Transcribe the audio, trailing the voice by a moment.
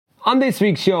On this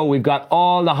week's show, we've got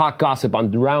all the hot gossip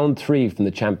on round 3 from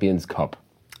the Champions Cup.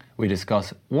 We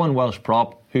discuss one Welsh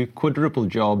prop who quadruple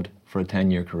jobbed for a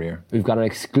 10-year career. We've got an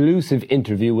exclusive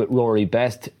interview with Rory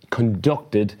Best,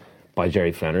 conducted by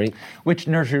Jerry Flannery. Which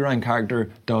nursery rhyme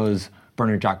character does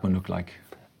Bernard Jackman look like?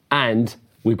 And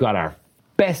we've got our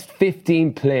best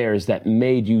 15 players that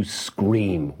made you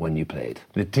scream when you played.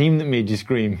 The team that made you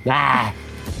scream.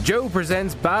 Joe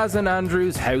presents Baz and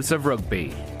Andrew's House of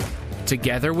Rugby,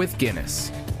 together with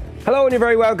Guinness. Hello and you're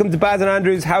very welcome to Baz and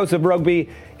Andrew's House of Rugby,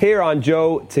 here on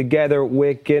Joe, together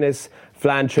with Guinness.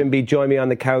 Flan Trimby, join me on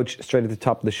the couch straight at the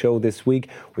top of the show this week.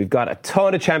 We've got a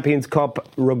ton of Champions Cup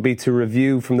rugby to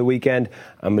review from the weekend,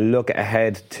 and we'll look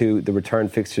ahead to the return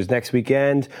fixtures next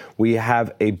weekend. We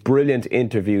have a brilliant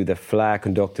interview that Fla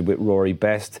conducted with Rory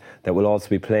Best that will also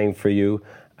be playing for you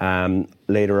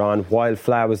later on. While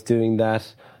Fla was doing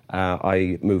that,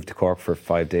 I moved to Cork for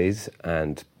 5 days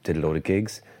and did a load of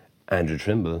gigs. Andrew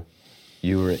Trimble,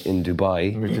 you were in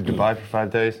Dubai. I moved to Dubai for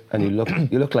 5 days. And you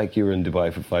look like you were in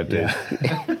Dubai for 5 days.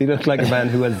 Yeah. You look like a man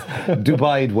who has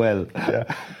Dubai'd well.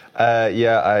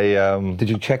 Yeah. Did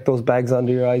you check those bags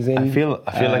under your eyes in? I feel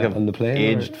like I've on the plane,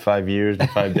 aged 5 years in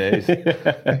 5 days. So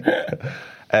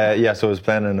I was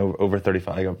playing in over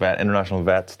 35 international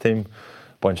vets team.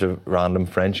 Bunch of random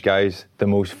French guys, the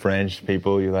most French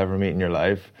people you'll ever meet in your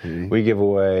life. Mm-hmm. We give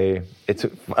away, it's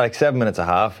like 7 minutes a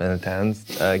half in a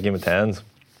game of tens.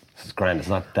 It's grand. It's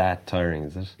not that tiring,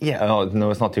 is it? Yeah,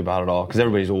 no, it's not too bad at all because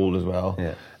everybody's old as well.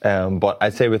 Yeah. But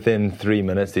I'd say within 3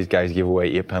 minutes, these guys give away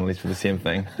 8 penalties for the same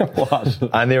thing. What?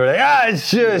 And they were like, it's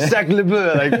sacre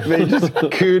bleu. Like, they just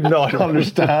could not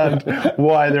understand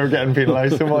why they were getting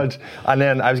penalised so much. And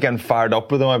then I was getting fired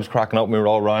up with them. I was cracking up and we were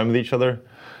all around with each other.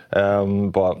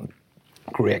 But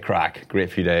great crack, great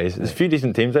few days. There's a few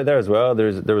decent teams out there as well.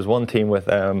 There was one team with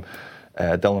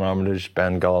Dylan Armitage,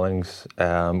 Ben Gollings,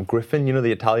 Griffin, you know,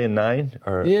 the Italian nine?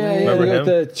 Remember him?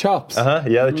 The chops.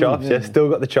 The chops, yeah. Still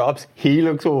got the chops. He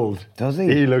looks old. Does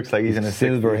he? He looks like he's in a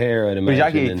silver 60s. hair, I'd But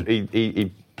imagine.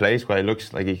 he plays quite. He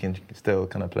looks like he can still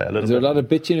kind of play a little bit. Is there a lot of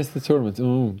bitchiness at the tournament?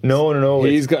 Oh. No.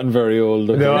 He's gotten very old.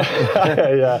 No,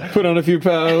 yeah. Put on a few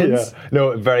pounds. Yeah.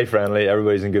 No, very friendly.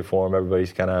 Everybody's in good form.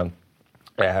 Everybody's kind of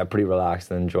pretty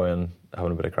relaxed and enjoying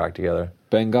having a bit of crack together.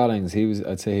 Ben Gollings,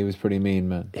 I'd say he was pretty mean,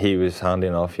 man. He was handy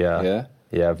enough, yeah. Yeah?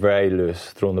 Yeah, very loose,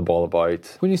 throwing the ball about.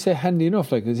 When you say handy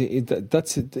enough, like, he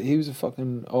was a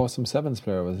fucking awesome sevens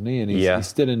player, wasn't he? And he's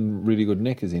still in really good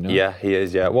nick, is he not? Yeah, he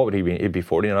is, yeah. What would he be? He'd be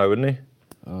 40 now, wouldn't he?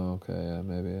 Oh, okay, yeah,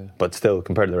 maybe, yeah. But still,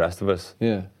 compared to the rest of us.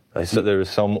 Yeah. So there was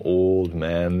some old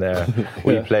man there.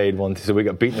 We played one, so we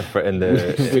got beaten in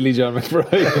the... Willie John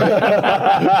McBride. Is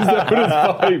that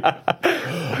what his pipe?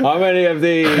 How many of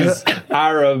these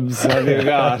Arabs have you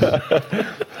got?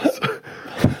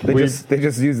 They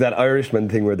just use that Irishman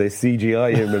thing where they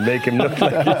CGI him and make him look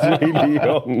like he's really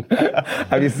young.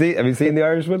 Have you seen The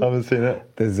Irishman? I haven't seen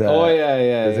it. There's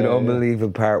an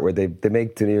unbelievable part where they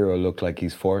make De Niro look like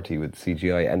he's 40 with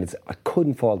CGI, and I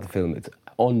couldn't fault the film. It's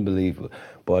unbelievable.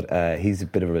 But he's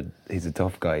a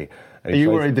tough guy. Are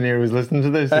you worried De Niro was listening to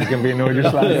this? He's going to be annoyed you're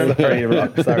slagging. Sorry,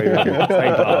 Robert. Sorry,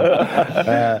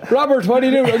 Bob. Robert, what are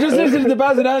you doing? I just listened to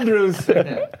Baz and Andrews.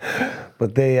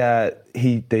 But they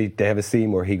have a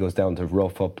scene where he goes down to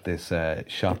rough up this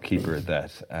shopkeeper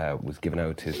that was given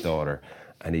out to his daughter,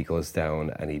 and he goes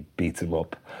down and he beats him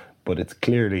up. But it's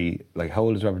clearly, like, how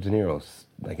old is Robert De Niro?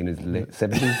 Like in his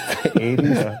 70s,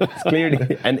 80s? It's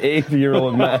clearly an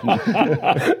 80-year-old man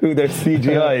who they're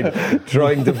CGI'd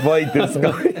trying to fight this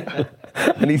guy.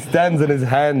 And he stands on his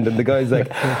hand and the guy's like,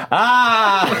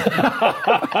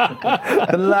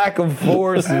 the lack of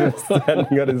force of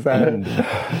standing on his hand.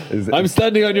 I'm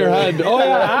standing on your hand. Oh,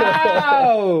 yeah.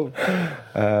 Ow!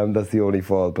 That's the only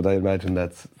fault, but I imagine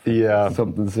that's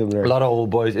something similar. A lot of old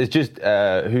boys. It's just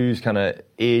who's kind of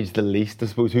aged the least, I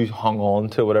suppose, who's hung on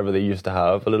to whatever they used to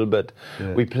have a little bit.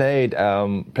 Yeah. We played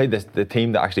the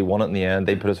team that actually won it in the end.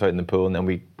 They put us out in the pool, and then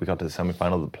we got to the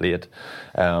semi-final to play it.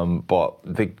 But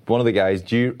one of the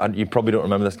guys, you probably don't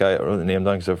remember this guy, I wrote the name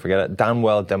down because I forget it,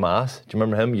 Danwell Demas. Do you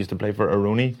remember him? He used to play for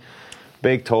Aroni.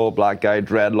 Big, tall, black guy,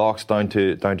 dreadlocks down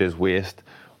to his waist.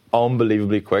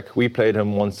 Unbelievably quick. We played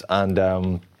him once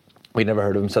and we'd never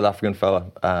heard of him, South African fella.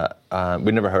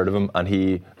 We'd never heard of him, and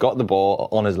he got the ball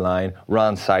on his line,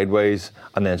 ran sideways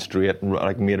and then straight,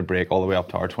 like made a break all the way up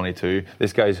to our 22.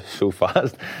 This guy's so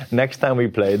fast. Next time we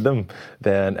played them,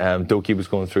 then Doki was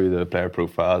going through the player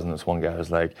profiles, and this one guy was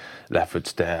like, left foot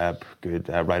step, good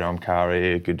right arm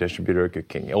carry, good distributor, good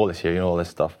king, all this here, all this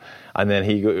stuff. And then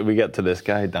we get to this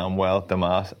guy, Damwell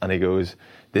Damas, and he goes,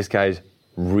 this guy's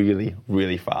really,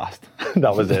 really fast.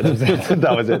 That was it.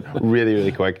 That was it. Really,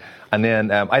 really quick. And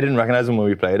then I didn't recognise him when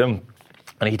we played him.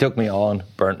 And he took me on,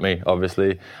 burnt me,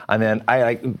 obviously. And then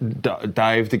I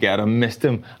dived to get him, missed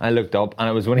him. I looked up, and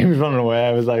it was when he was running away.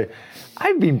 I was like,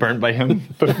 I've been burnt by him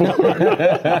before. And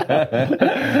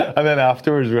then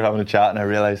afterwards, we were having a chat, and I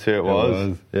realised who it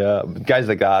was. Yeah, guys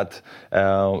like that,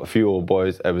 a few old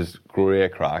boys. It was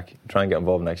great crack. Try and get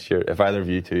involved next year. If either of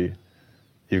you two,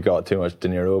 you've got too much De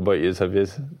Niro about you, have you?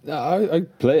 I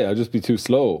play. I'll just be too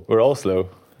slow. We're all slow.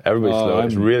 Everybody's slow.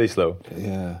 It's really slow.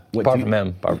 Yeah. Apart from him,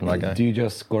 apart from that guy. Do you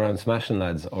just go around smashing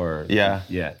lads, or yeah?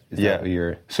 Is that where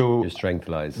your strength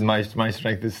lies? My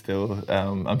strength is still.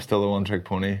 I'm still a one-trick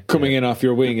pony. Coming in off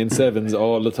your wing in sevens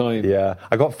all the time. Yeah,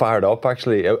 I got fired up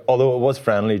actually. Although it was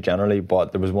friendly generally,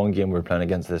 but there was one game we were playing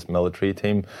against this military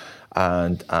team,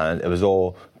 and it was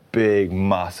all big,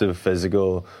 massive,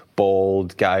 physical,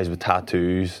 bald guys with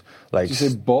tattoos. Like, did you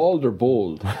say bald or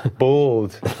bold?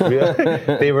 Bold.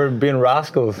 They were being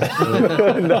rascals.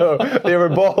 No, they were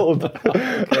bold.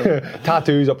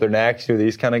 Tattoos up their necks,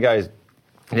 these kind of guys.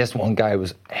 This one guy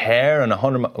was hair and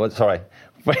 100. Sorry,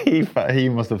 he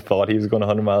must have thought he was going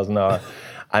 100 miles an hour.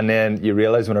 And then you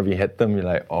realise whenever you hit them, you're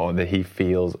like, oh, that he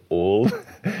feels old.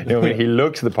 He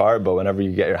looks the part, but whenever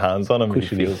you get your hands on him, he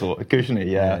feels old. Cushiony,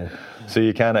 yeah. So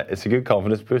you it's a good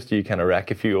confidence booster. You kind of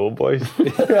wreck a few old boys.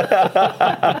 But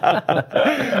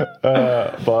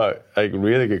like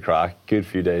really good crack, good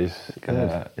few days.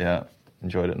 Yeah,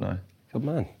 enjoyed it now. Good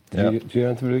man. Did you do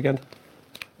anything for the weekend?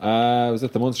 I was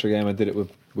at the Munster game. I did it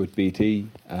with BT,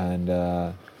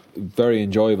 and very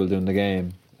enjoyable doing the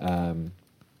game.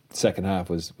 Second half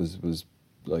was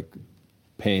like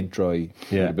paint dry. It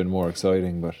would have been more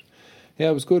exciting, but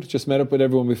yeah, it was good. Just met up with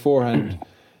everyone beforehand.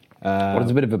 Well, it was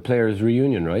a bit of a players'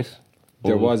 reunion, right?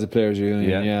 There was a players'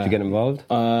 reunion. Yeah. Did you get involved?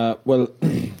 Well,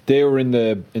 they were in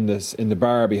the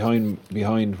bar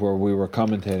behind where we were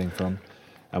commentating from,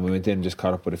 and we went in and just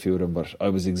caught up with a few of them. But I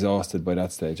was exhausted by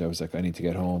that stage. I was like, I need to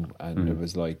get home, and it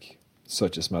was like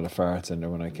such a smell of farts in there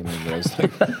when I came in. I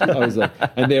was like,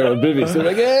 and they were oblivious. They were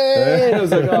like, hey! And I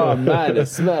was like, oh man, the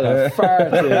smell of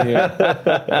farts in here.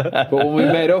 But when we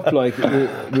made up,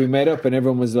 we made up, and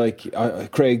everyone was like,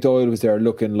 Craig Doyle was there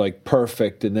looking like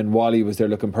perfect, and then Wally was there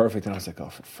looking perfect, and I was like, oh,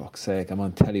 for fuck's sake, I'm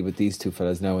on telly with these two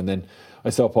fellas now. And then I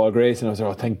saw Paul Grace, and I was like,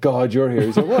 oh, thank God you're here.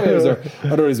 He said, why is there? I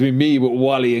thought it was me with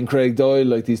Wally and Craig Doyle,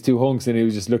 like these two hunks, and he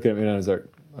was just looking at me, and I was like,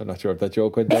 I'm not sure if that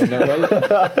joke went down there well.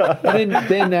 And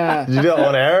then did you do it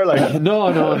on air? Like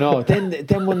no. Then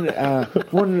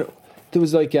one there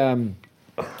was like I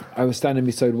was standing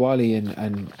beside Wally and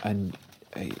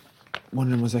one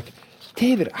of them was like,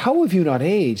 David, how have you not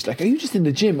aged? Like, are you just in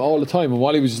the gym all the time? And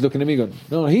Wally was just looking at me going,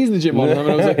 no, he's in the gym all the time.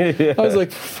 And I was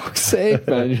like, for fuck's sake,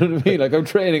 man, you know what I mean? Like, I'm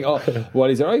training.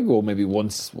 Wally's there, I go maybe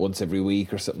once every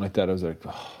week or something like that. I was like,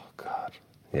 oh God.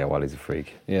 Yeah, Wally's a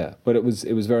freak. Yeah, but it was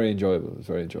very enjoyable. It was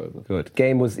very enjoyable. Good.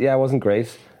 Game wasn't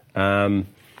great.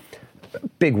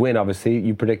 Big win, obviously.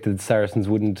 You predicted Saracens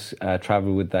wouldn't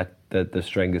travel with the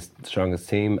strongest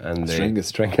team, and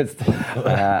strongest.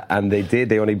 And they did.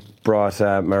 They only brought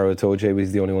Maro Itoje.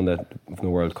 Was the only one that from the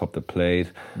World Cup that played.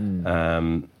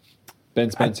 Ben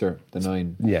Spencer, the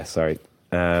 9. Yeah, sorry.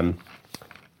 They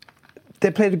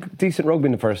played a decent rugby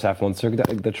in the first half. Munster.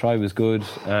 The try was good.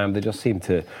 They just seemed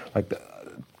to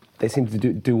They seemed to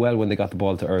do well when they got the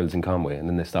ball to Earls and Conway, and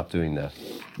then they stopped doing that.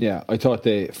 Yeah, I thought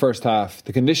the first half,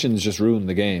 the conditions just ruined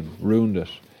the game, ruined it.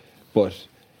 But,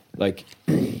 like,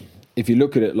 if you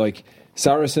look at it, like,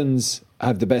 Saracens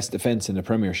have the best defence in the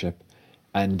Premiership,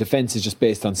 and defence is just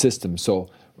based on system. So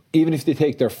even if they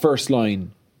take their first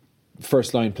line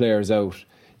players out,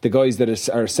 the guys that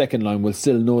are second line will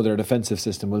still know their defensive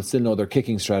system, will still know their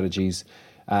kicking strategies.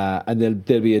 And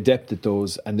they'll be adept at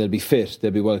those, and they'll be fit,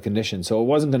 they'll be well conditioned. So it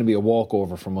wasn't going to be a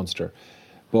walkover for Munster.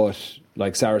 But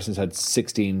like Saracens had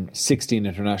 16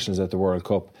 internationals at the World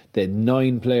Cup. They had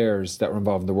 9 players that were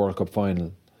involved in the World Cup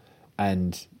final,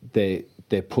 and they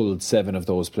pulled 7 of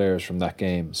those players from that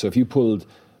game. So if you pulled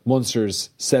Munster's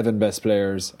 7 best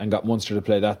players and got Munster to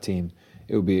play that team,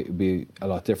 it would be a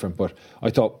lot different. But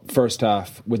I thought first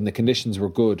half, when the conditions were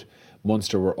good,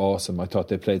 Munster were awesome. I thought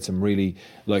they played some really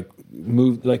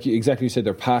exactly you said,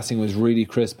 their passing was really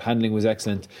crisp, handling was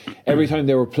excellent. Every time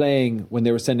they were playing, when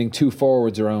they were sending 2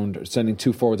 forwards around, or sending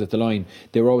 2 forwards at the line,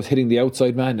 they were always hitting the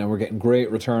outside man and were getting great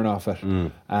return off it.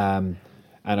 And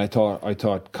I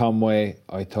thought Conway,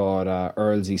 I thought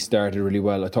Earlsy started really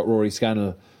well. I thought Rory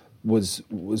Scannell was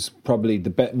probably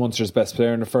Munster's best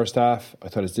player in the first half. I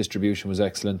thought his distribution was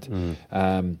excellent.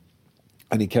 And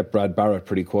he kept Brad Barrett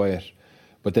pretty quiet.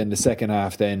 But then the second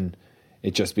half, then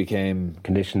it just became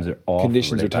Conditions are awful.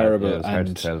 Conditions really are bad. terrible, Yeah, it was hard to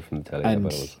and- tell from the telly. and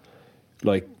but it was.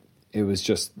 like it was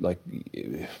just like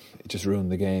it just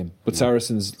ruined the game. But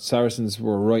Saracens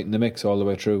were right in the mix all the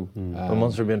way through. Will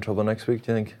Munster be in trouble next week,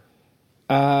 do you think?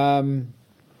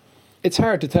 It's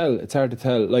hard to tell. It's hard to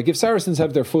tell. Like if Saracens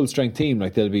have their full strength team,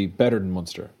 like they'll be better than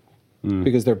Munster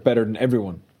because they're better than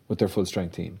everyone with their full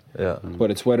strength team. Yeah.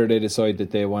 But it's whether they decide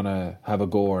that they want to have a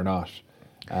go or not.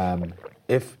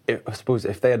 If I suppose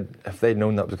if they'd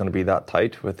known that was going to be that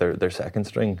tight with their second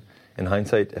string, in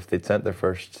hindsight, if they'd sent their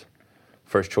first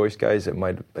choice guys, it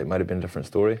might have been a different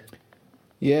story.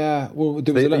 Yeah, well,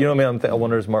 there was You a lot, know what I mean? I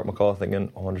wonder, is Mark McCall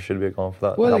thinking, I wonder, should we have gone for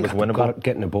that? Well, That was winnable.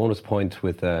 Getting a bonus point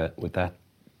with that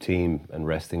team and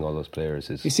resting all those players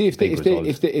is. You see, if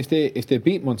they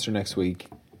beat Munster next week,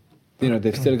 you know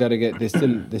they've still got to get. They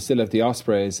still have the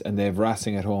Ospreys and they have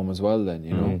Racing at home as well. Then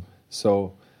you know,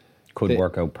 so could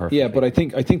work out perfectly. Yeah, but I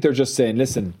think they're just saying,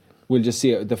 listen, we'll just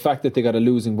see the fact that they got a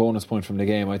losing bonus point from the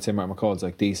game. I'd say Mark McCall's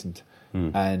like decent,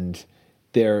 and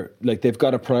they're like they've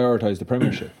got to prioritise the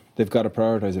Premiership. They've got to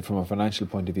prioritise it from a financial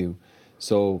point of view.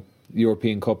 So the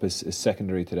European Cup is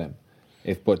secondary to them.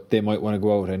 But they might want to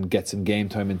go out and get some game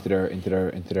time into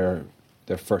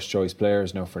their first choice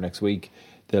players now for next week.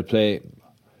 They'll play.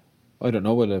 I don't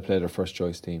know whether they'll play their first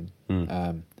choice team.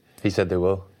 He said they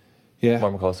will. Yeah,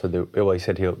 Mark McCall said he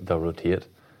said they'll rotate.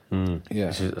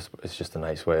 yeah. It's just a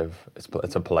nice way of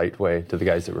it's a polite way to the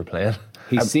guys that were playing.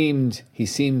 He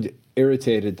seemed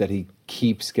irritated that he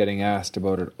keeps getting asked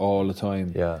about it all the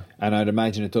time. Yeah. And I'd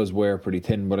imagine it does wear pretty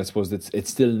thin, but I suppose it's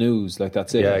still news. Like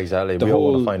that's it. Yeah, exactly. The We all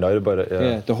whole- want to find out about it.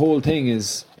 Yeah, the whole thing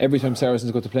is every time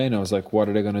Saracens go to play now, it's like, what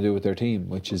are they going to do with their team?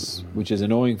 Which is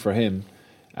annoying for him,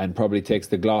 and probably takes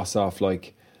the gloss off.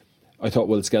 Like I thought,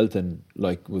 Will Skelton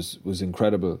was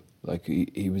incredible. Like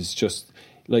he was just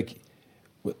like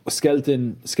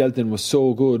Skelton was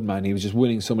so good, man. He was just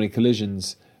winning so many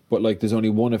collisions. But like, there's only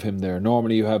one of him there.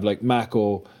 Normally, you have like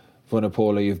Mako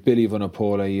Vunipola, you have Billy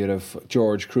Vunipola, you'd have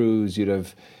George Cruz, you'd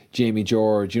have Jamie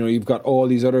George. You know, you've got all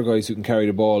these other guys who can carry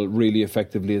the ball really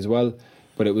effectively as well.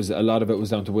 But a lot of it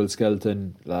was down to Will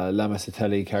Skelton. Lama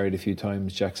Satelli carried a few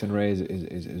times. Jackson Ray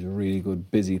is a really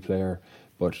good, busy player.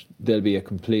 But they'll be a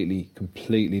completely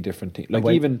different team. Like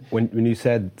when you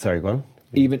said, sorry, go on.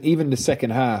 Even the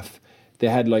second half, they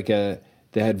had Manu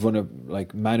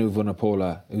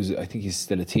Vunipola, who's I think he's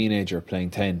still a teenager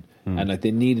playing 10, and like they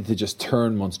needed to just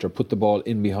turn Munster, put the ball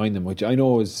in behind them, which I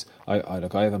know is I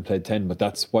haven't played 10, but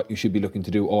that's what you should be looking to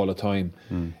do all the time,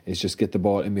 is just get the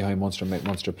ball in behind Munster, make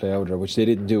Munster play out there, which they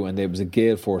didn't do, and there was a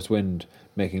gale force wind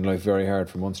making life very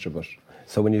hard for Munster. But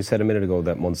So when you said a minute ago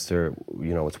that Munster,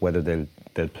 you know, it's whether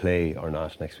they'll play or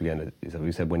not next weekend, is that what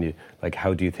you said? When you like,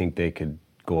 how do you think they could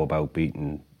go about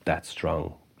beating that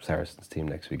strong Saracens team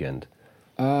next weekend?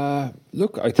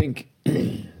 Look, I think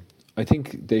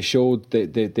they showed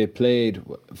they played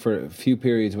for a few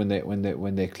periods when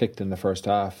they clicked in the first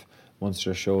half.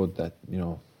 Munster showed that, you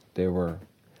know, they were.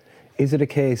 Is it a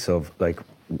case of like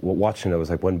watching it was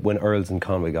like when Earls and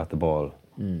Conway got the ball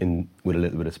in with a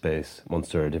little bit of space,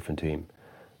 Munster are a different team.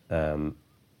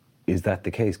 Is that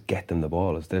the case? Get them the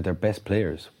ball. Is they're their best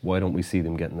players? Why don't we see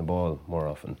them getting the ball more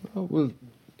often? Oh, well,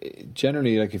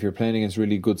 generally, like if you're playing against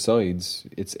really good sides,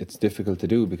 it's difficult to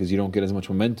do because you don't get as much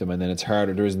momentum, and then it's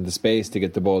harder. There isn't the space to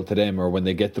get the ball to them, or when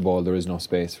they get the ball, there is no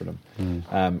space for them.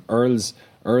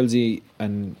 Earlsy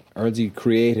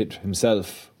created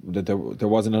himself that there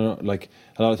wasn't like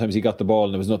a lot of times he got the ball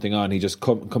and there was nothing on. He just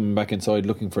coming back inside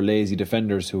looking for lazy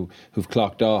defenders who've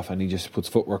clocked off, and he just puts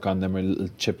footwork on them or a little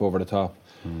chip over the top.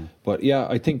 But yeah,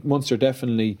 I think Munster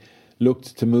definitely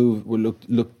looked to move,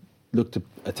 looked to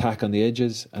attack on the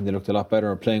edges, and they looked a lot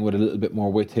better, playing with a little bit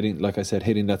more width, hitting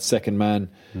that second man.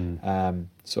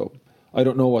 So I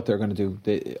don't know what they're going to do.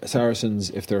 The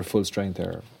Saracens, if they're full strength,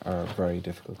 are very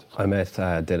difficult. I met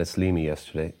Dennis Leamy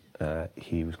yesterday.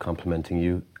 He was complimenting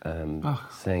you,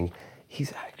 saying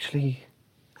he's actually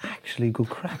good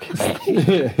crack, isn't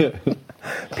he?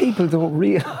 People don't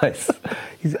realise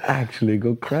he's actually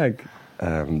good crack.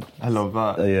 I love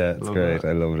that. Yeah, it's great.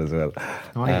 I love it as well.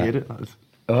 No, I hate it.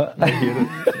 I hate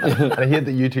it. I hate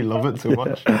that you two love it so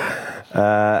much.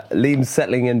 Liam's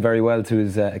settling in very well to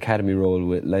his academy role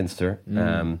with Leinster.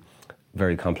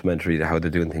 Very complimentary to how they're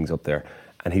doing things up there.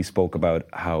 And he spoke about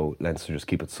how Leinster just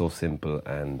keep it so simple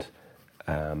and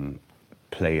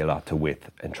play a lot to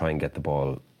width and try and get the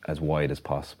ball as wide as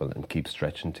possible and keep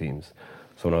stretching teams.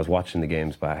 So when I was watching the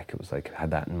games back, it was like I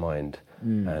had that in mind.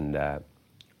 And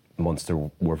Munster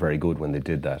were very good when they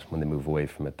did that. When they move away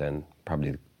from it, then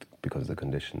probably because of the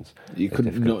conditions. You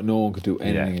couldn't. No one could do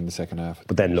anything in the second half.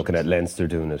 But then looking at Leinster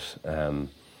doing it,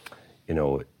 you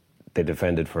know, they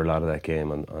defended for a lot of that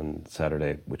game on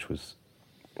Saturday, which was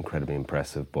incredibly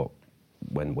impressive. But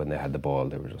when they had the ball,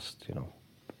 they were just,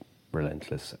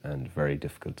 relentless and very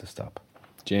difficult to stop.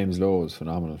 James Lowe was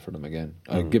phenomenal for them again.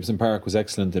 Gibson Park was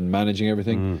excellent in managing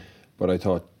everything, but I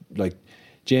thought, like,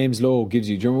 James Lowe gives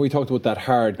you... Do you remember we talked about that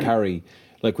hard carry?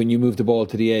 Like when you move the ball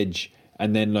to the edge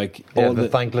and then like... all the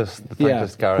thankless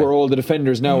carry. Where all the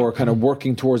defenders now are kind of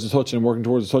working towards the touch and working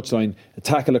towards the touchline. A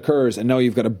tackle occurs and now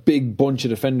you've got a big bunch of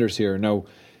defenders here. Now,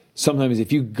 sometimes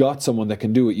if you got someone that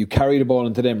can do it, you carry the ball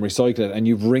into them, recycle it, and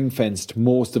you've ring-fenced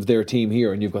most of their team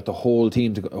here, and you've got the whole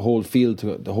team, the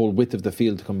whole width of the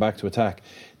field to come back to attack.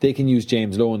 They can use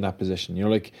James Lowe in that position.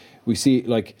 Like we see,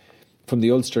 like from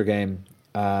the Ulster game,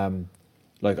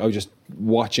 like I was just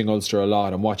watching Ulster a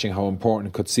lot and watching how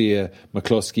important Coetzee,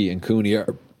 McCluskey and Cooney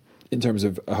are in terms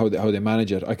of how they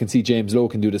manage it. I can see James Lowe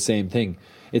can do the same thing.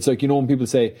 It's like, when people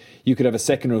say you could have a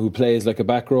second row who plays like a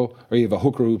back row, or you have a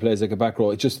hooker who plays like a back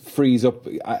row, it just frees up,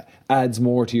 adds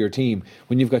more to your team.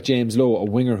 When you've got James Lowe, a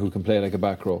winger who can play like a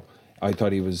back row, I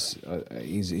thought he was,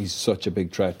 he's such a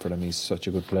big threat for them. He's such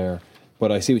a good player.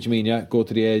 But I see what you mean, yeah, go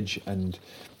to the edge, and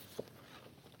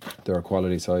they're a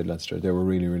quality side, Leinster. They were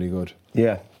really, really good.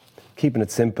 Yeah, keeping it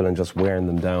simple and just wearing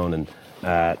them down. And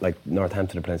like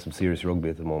Northampton are playing some serious rugby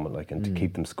at the moment, like, and to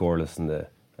keep them scoreless in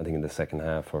the second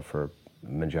half, or for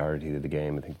majority of the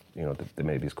game. I think they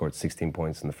maybe scored 16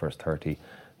 points in the first 30,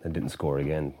 then didn't score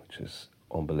again, which is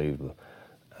unbelievable.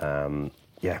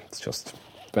 It's just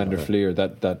Van der Fleer,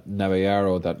 that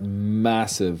Navajaro, that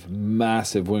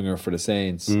massive winger for the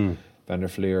Saints. Van der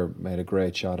Fleer made a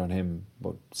great shot on him,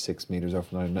 about 6 metres off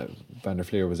the line. Van der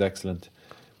Fleer was excellent.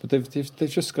 But they've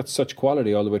just got such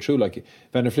quality all the way through. Like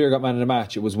Van der Fleer got man of the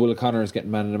match. It was Will Connors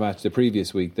getting man of the match the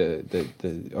previous week,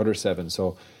 the other 7.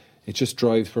 So it just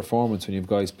drives performance when you've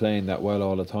guys playing that well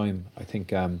all the time. I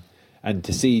think, and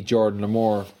to see Jordan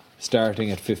Lamore starting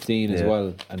at 15 as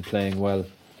well and playing well.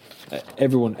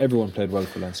 Everyone played well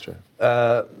for Leinster.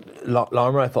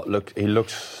 Larmer, I thought, he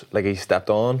looks like he stepped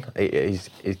on. He's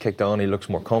kicked on. He looks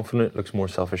more confident. Looks more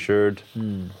self-assured.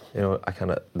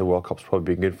 The World Cup's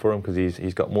probably been good for him because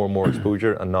he's got more and more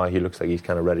exposure, and now he looks like he's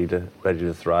kind of ready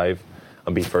to thrive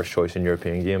and be first choice in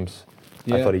European games.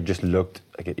 Yeah. I thought he just looked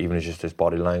like, even just his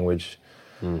body language,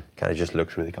 kind of just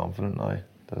looks really confident now,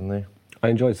 doesn't he? I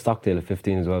enjoyed Stockdale at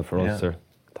 15 as well for Ulster.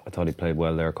 I thought he played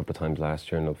well there a couple of times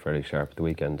last year and looked fairly sharp at the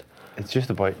weekend. It's just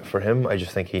about, for him, I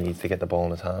just think he needs to get the ball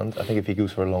in his hand. I think if he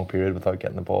goes for a long period without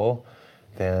getting the ball,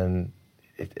 then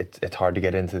it's hard to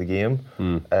get into the game.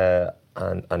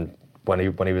 And when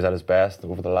he was at his best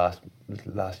over the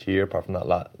last year, apart from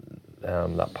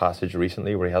that passage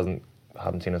recently where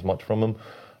haven't seen as much from him,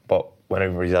 but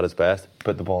whenever he's at his best,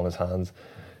 put the ball in his hands,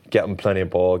 get him plenty of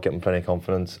ball, get him plenty of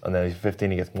confidence, and then he's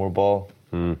 15, he gets more ball,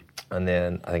 and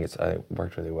then I think it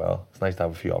worked really well. It's nice to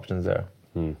have a few options there.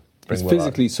 He's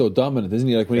physically so dominant, isn't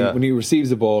he? Like when he receives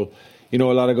the ball, a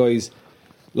lot of guys,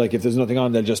 like if there's nothing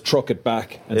on, they'll just truck it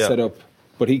back and set up.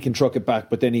 But he can truck it back,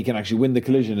 but then he can actually win the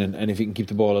collision, and if he can keep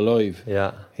the ball alive.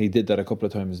 Yeah. He did that a couple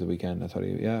of times the weekend. I thought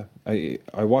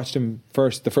I watched him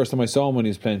the first time I saw him when he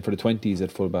was playing for the 20s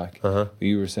at fullback.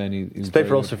 You were saying he's played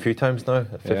for us a few times now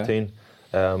at 15.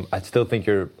 Yeah. I still think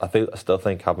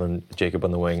having Jacob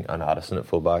on the wing and Addison at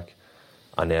fullback,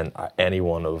 and then any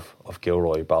one of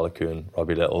Gilroy, Balakoon,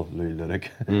 Robbie Little, Louis Ludick,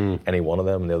 any one of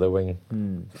them in the other wing,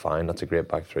 fine. That's a great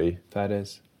back three. That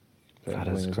is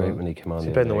great when he came on.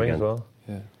 He played in the wing as well.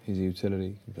 Yeah, he's a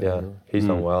utility. Yeah, he's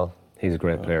done well. He's a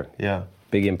great player. Yeah,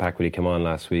 big impact when he came on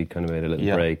last week. Kind of made a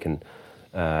little break, and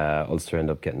Ulster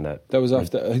ended up getting that. That was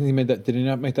off. I think he made that. Did he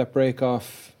not make that break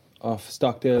off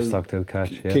Stockdale? Stockdale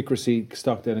catch, kick receipt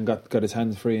Stockdale, and got his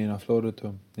hands free and offloaded to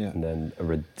him. Yeah, and then a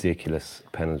ridiculous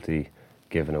penalty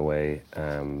given away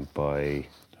by.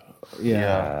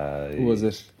 Who was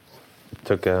it?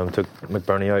 Took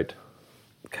McBurney out.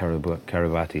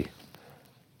 Caravati.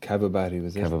 Cavabati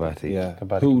was it? Cavabati.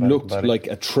 Yeah. Who looked like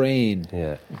a train.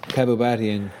 Yeah.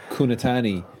 Cavabati and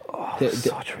Kunatani.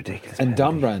 Such ridiculous. And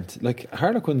Dombrandt. Like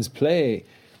Harlequins play.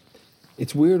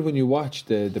 It's weird when you watch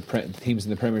the teams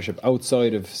in the Premiership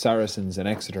outside of Saracens and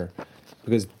Exeter,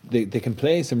 because they can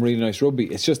play some really nice rugby.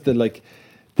 It's just the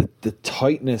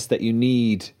tightness that you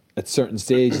need at certain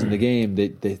stages in the game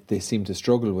they seem to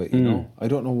struggle with. I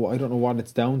don't know what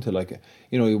it's down to. Like,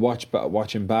 you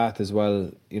watching Bath as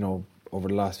well, over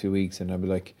the last few weeks, and I'd be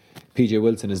like, PJ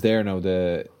Wilson is there now,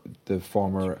 the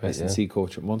former SNC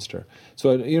coach at Munster.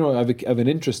 So I've an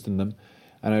interest in them,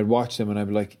 and I'd watch them and I'd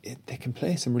be like, they can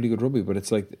play some really good rugby, but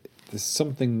it's like there's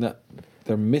something that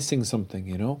they're missing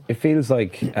something. It feels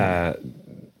like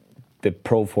the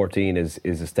Pro 14 is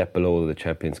a step below the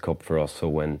Champions Cup for us. So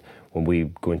when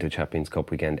we go into a Champions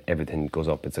Cup weekend, everything goes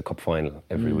up. It's a cup final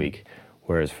every week.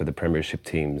 Whereas for the Premiership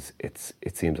teams, it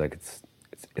seems like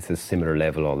it's a similar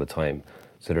level all the time.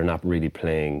 So they're not really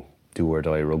playing do or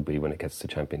die rugby when it gets to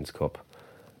Champions Cup.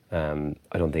 I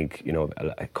don't think,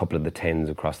 a couple of the 10s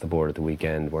across the board at the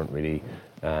weekend weren't really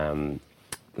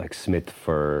like Smith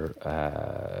for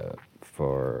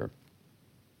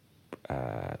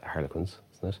Harlequins,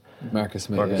 isn't it? Marcus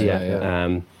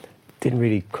Smith. Didn't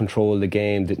really control the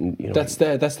game. That's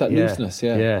that looseness.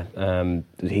 Yeah.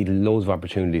 He had loads of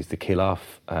opportunities to kill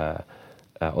off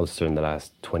Ulster in the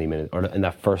last 20 minutes, or in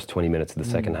that first 20 minutes of the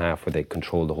second half, where they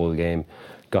controlled the whole game.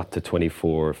 Got to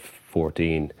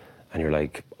 24-14, and you're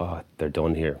like, oh, they're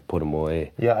done here. Put them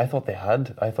away. Yeah, I thought they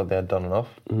had done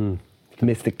enough.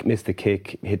 Missed the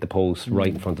kick, hit the post right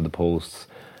in front of the posts,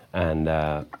 and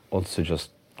Ulster just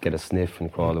get a sniff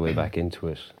and crawl the way back into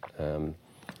it.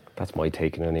 That's my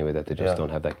take on it anyway, that they just don't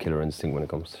have that killer instinct when it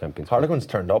comes to Champions League. Harlequins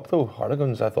turned up though.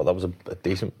 Harlequins, I thought that was a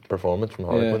decent performance from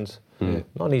Harlequins. Not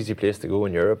an easy place to go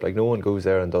in Europe. Like, no one goes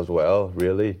there and does well,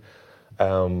 really.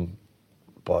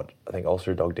 But I think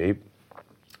Ulster dug deep.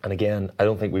 And again, I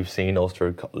don't think we've seen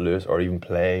Ulster cut loose or even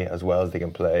play as well as they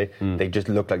can play. They just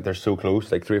look like they're so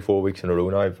close, like 3 or 4 weeks in a row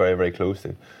now, very, very close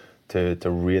to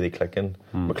really clicking.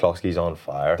 McCloskey's on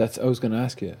fire. I was going to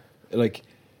ask you, like,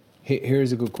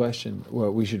 here's a good question.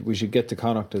 Well, we should get to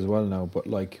Connacht as well now, but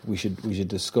like we should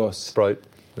discuss Sprout.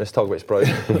 Let's talk about Sprout.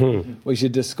 We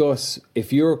should discuss,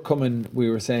 if you're coming, we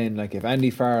were saying, like, if Andy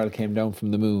Farrell came down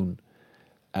from the moon,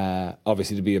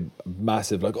 obviously to be a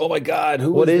massive, like, oh my God,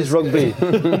 what is rugby?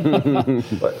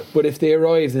 But if they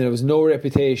arrived and there was no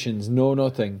reputations, no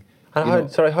nothing. And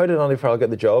how did Andy Farrell get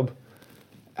the job?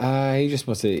 He just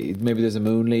must have, maybe there's a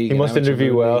moon league. He must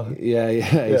interview well. Yeah,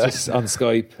 he's just on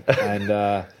Skype,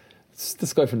 and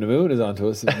this guy from the moon is onto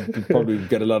us. He'd probably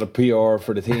get a lot of PR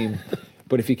for the team.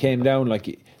 But if he came down,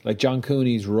 like John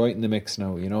Cooney's right in the mix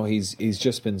now, he's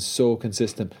just been so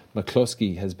consistent.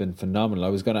 McCluskey has been phenomenal. I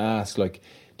was going to ask, like,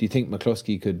 do you think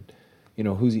McCluskey could,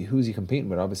 who's he competing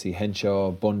with? Obviously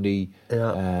Henshaw, Bundy,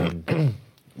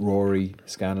 Rory,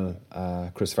 Scannell,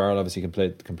 Chris Farrell obviously can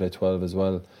play 12 as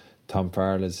well. Tom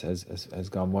Farrell has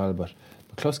gone well, but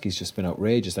McCluskey's just been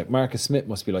outrageous. Like, Marcus Smith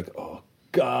must be like, oh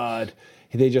God.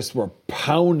 They just were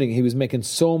pounding. He was making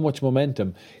so much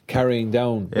momentum, carrying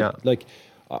down. Yeah. Like,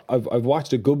 I've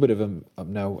watched a good bit of him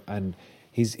now, and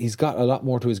he's got a lot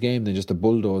more to his game than just a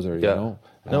bulldozer. You know.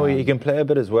 No, he can play a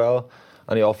bit as well,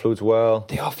 and he offloads well.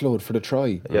 They offload for the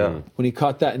try. Yeah. When he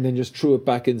caught that and then just threw it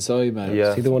back inside, man.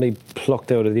 Yeah. See the one he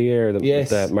plucked out of the air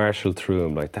that Marshall threw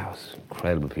him, like, that was an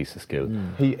incredible piece of skill.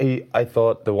 I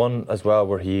thought the one as well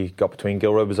where he got between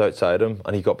Gilroy was outside him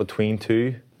and he got between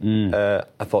two. I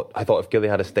thought if Gilly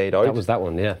had stayed out, that was that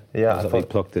one. Yeah, I thought he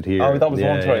plucked it here. Oh, that was the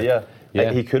one. Sorry,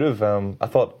 yeah. He could have. I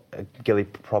thought Gilly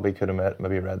probably could have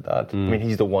maybe read that. I mean,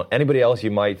 he's the one. Anybody else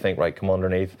you might think, right, come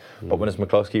underneath. But when it's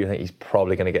McCluskey, you think he's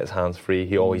probably going to get his hands free.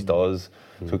 He always does.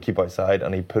 So keep outside,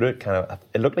 and he put it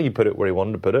it looked like he put it where he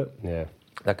wanted to put it. Yeah,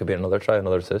 that could be another try,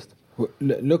 another assist.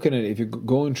 Looking at it, if you're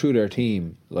going through their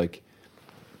team, like,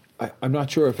 I'm not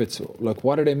sure if it's like,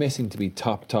 what are they missing to be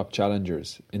top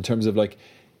challengers in terms of like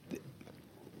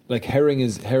Herring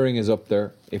is up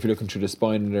there. If you're looking through the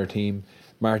spine of their team,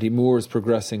 Marty Moore is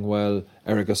progressing well.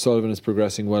 Eric O'Sullivan is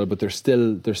progressing well, but they're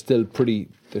still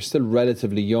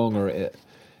relatively young. Or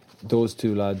those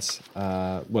two lads,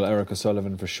 Eric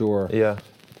O'Sullivan for sure. Yeah,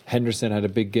 Henderson had a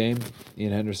big game.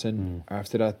 Ian Henderson.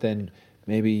 After that, then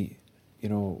maybe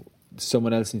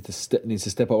someone else needs to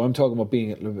step up. I'm talking about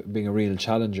being a real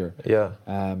challenger. Yeah,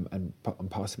 and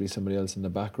possibly somebody else in the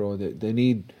back row. They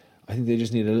need. I think they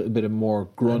just need a little bit of more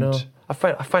grunt. I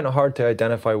find it hard to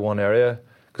identify one area,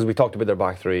 because we talked about their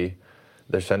back three,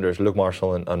 their centres, Luke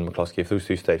Marshall and McCluskey. If those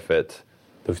two stay fit,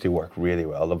 those two work really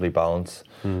well. Lovely balance.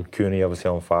 Cooney obviously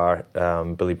on fire.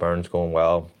 Billy Burns going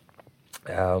well.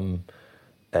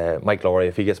 Mike Laurie,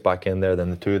 if he gets back in there, then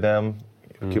the two of them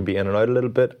could be in and out a little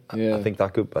bit. Yeah. I think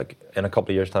that could, like, in a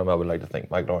couple of years' time, I would like to think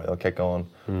Mike Laurie will kick on.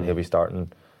 He'll be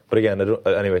starting. But again,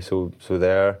 anyway, so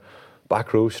there.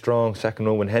 Back row strong, second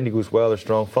row when Hendy goes well, they're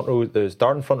strong. Front row, the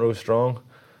starting front row is strong,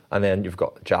 and then you've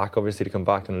got Jack obviously to come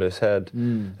back and loose head.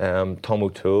 Tom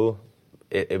O'Toole,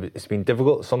 it's been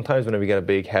difficult sometimes whenever you get a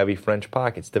big heavy French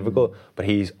pack. It's difficult, but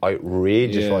he's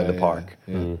outrageous around the park.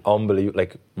 Unbelievable,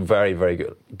 like very, very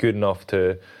good enough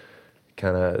to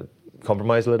kind of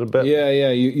compromise a little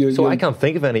bit. So I can't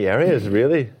think of any areas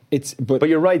really. But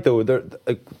you're right though,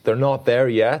 they're not there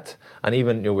yet, and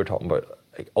even we're talking about.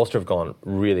 Like, Ulster have gone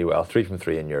really well, 3 from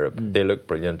 3 in Europe. They look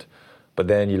brilliant. But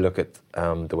then you look at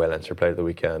the way Leinster played at the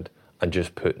weekend, and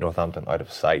just put Northampton out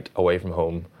of sight, away from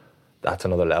home, that's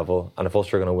another level. And if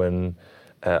Ulster are going to win,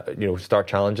 start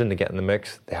challenging to get in the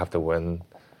mix, they have to win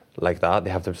like that. They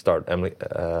have to start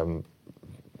creating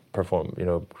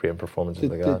performances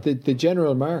like that. The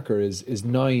general marker is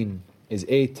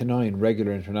 8 to 9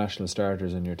 regular international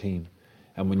starters in your team,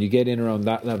 and when you get in around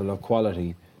that level of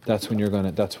quality, that's when you're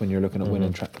looking at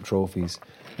winning trophies.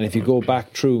 And if you go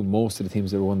back through most of the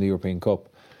teams that won the European Cup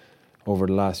over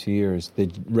the last few years, they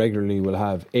regularly will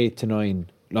have 8 to 9.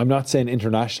 I'm not saying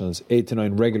internationals, 8 to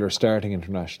 9 regular starting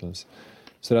internationals.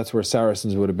 So that's where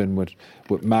Saracens would have been with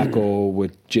Mako,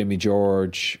 with Jamie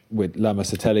George, with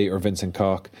Lamasatelli or Vincent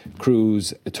Koch,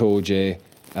 Cruz, Itoje,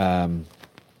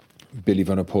 Billy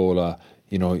Vanapola.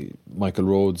 Michael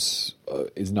Rhodes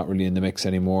is not really in the mix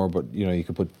anymore, but you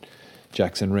could put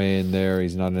Jackson Ray in there.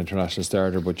 He's not an international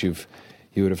starter, but you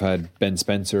would have had Ben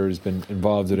Spencer, who's been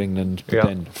involved with England, but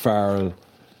then Farrell,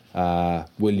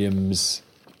 Williams,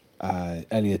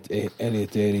 Elliot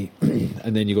Daly,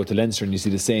 and then you go to Leinster and you see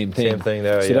the same thing. Same thing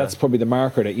there. So that's probably the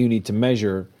marker that you need to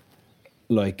measure,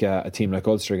 like a team like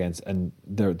Ulster against, and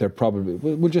they're probably.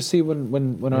 We'll just see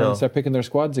when Ireland start picking their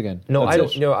squads again. No, I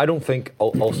don't. I don't think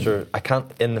Ulster. I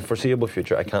can't in the foreseeable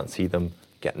future. I can't see them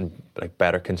getting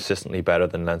better, consistently better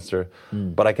than Leinster.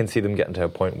 But I can see them getting to a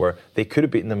point where they could have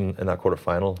beaten them in that quarter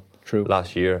final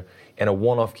last year in a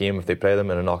one-off game. If they play them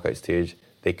in a knockout stage,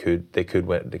 they could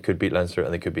win. They could beat Leinster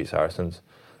and they could beat Saracens.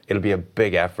 It'll be a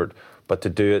big effort, but to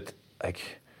do it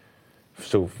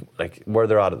where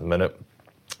they're at the minute,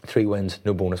 3 wins,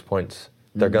 no bonus points.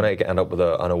 They're going to end up with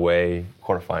an away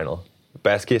quarter final.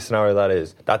 Best case scenario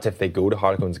that's if they go to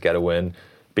Harlequins, get a win,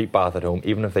 beat Bath at home.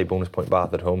 Even if they bonus point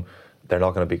Bath at home, they're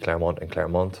not going to beat Claremont in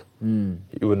Claremont. You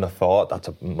wouldn't have thought. That's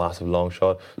a massive long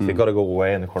shot. So they've got to go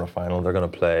away in the quarter final. They're going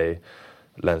to play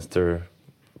Leinster,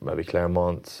 maybe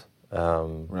Claremont,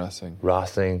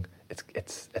 Racing.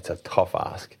 It's a tough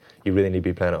ask. You really need to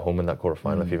be playing at home in that quarter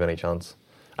final if you have any chance.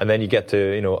 And then you get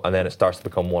to and then it starts to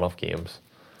become one-off games.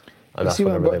 And that's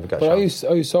whenever they've got. But I used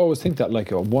to always think that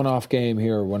like a one-off game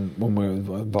here when we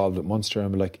were involved at Munster,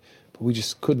 and but we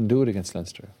just couldn't do it against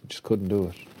Leinster. We just couldn't do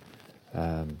it.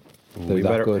 Good.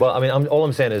 Well, I mean, all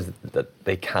I'm saying is that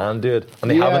they can do it, and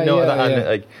they haven't done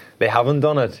it. They haven't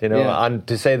done it, And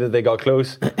to say that they got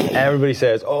close, everybody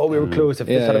says, "Oh, we were close." If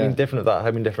this had been different, if that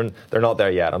had been different, they're not there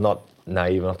yet. I'm not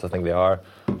naive enough to think they are,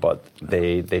 but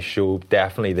they show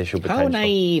potential. How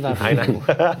naive are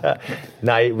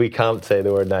you? We can't say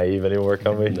the word naive anymore,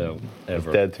 can we? No, ever.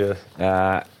 It's dead to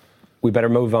us. We better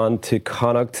move on to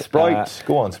Connacht. Sprite.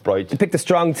 Go on, Sprite. They picked a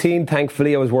strong team,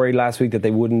 thankfully. I was worried last week that they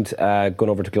wouldn't, going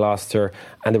over to Gloucester,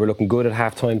 and they were looking good at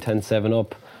half-time, 10-7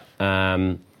 up.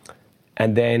 And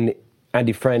then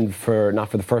Andy Friend, not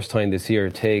for the first time this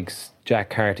year, takes Jack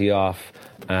Carty off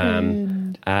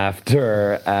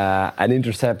after an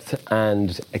intercept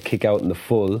and a kick out in the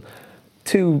full.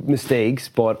 2 mistakes,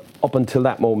 but up until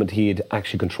that moment he had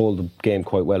actually controlled the game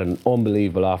quite well. An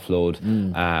unbelievable offload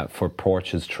for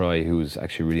Porch's try, who's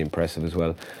actually really impressive as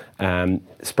well.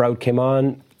 Sprout came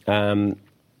on,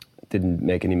 didn't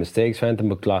make any mistakes for anything,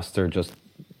 but Gloucester just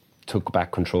took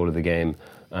back control of the game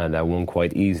and won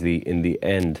quite easily in the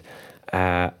end.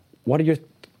 What are your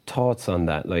thoughts on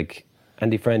that? Like,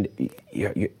 Andy Friend,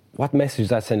 what message does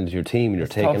that send to your team when you're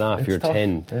taking off your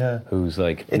 10 who's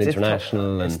like an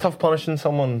international? It's tough punishing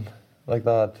someone like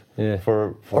that. Yeah.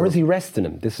 Or is he resting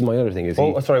him? This is my other thing.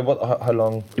 Sorry, how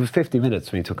long? It was 50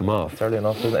 minutes when he took him off. It's early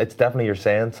enough, isn't it? It's definitely you're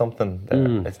saying something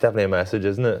there. It's definitely a message,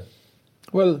 isn't it?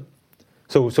 Well,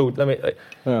 so let me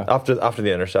after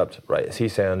the intercept, right? Is he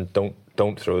saying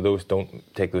don't throw those, don't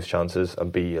take those chances,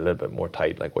 and be a little bit more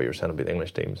tight, like what you're saying about the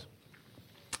English teams?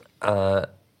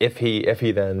 If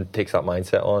he then takes that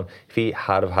mindset on, if he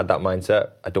had that mindset,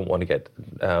 I don't want to get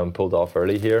pulled off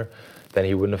early here, then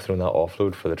he wouldn't have thrown that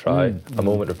offload for the try. A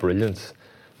moment of brilliance.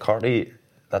 Carty,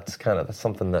 that's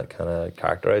something that kind of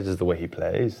characterises the way he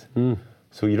plays.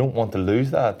 So you don't want to lose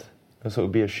that. So it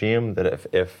would be a shame that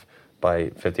if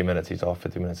by 50 minutes he's off,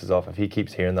 50 minutes is off. If he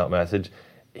keeps hearing that message,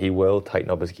 he will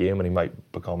tighten up his game and he might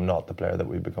become not the player that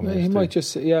we've become used to. He might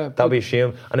just, That'd be a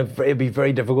shame. And it'd be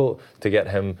very difficult to get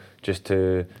him just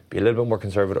to be a little bit more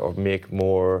conservative or make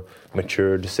more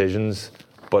mature decisions,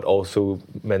 but also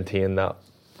maintain that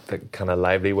kind of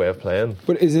lively way of playing.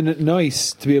 But isn't it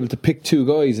nice to be able to pick 2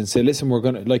 guys and say, listen, we're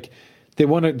going to,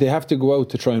 they have to go out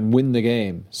to try and win the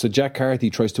game. So Jack Carty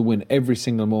tries to win every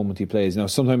single moment he plays. Now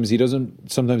sometimes he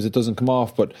doesn't, sometimes it doesn't come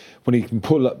off, but when he can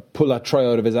pull that try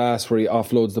out of his ass where he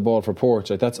offloads the ball for Porch,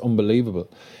 that's unbelievable.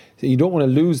 So you don't want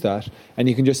to lose that, and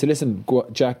you can just say, listen,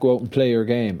 Jack, go out and play your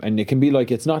game. And it can be like,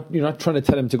 you're not trying to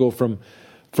tell him to go from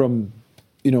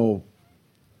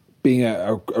being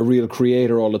a real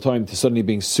creator all the time to suddenly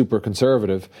being super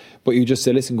conservative. But you just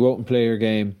say, listen, go out and play your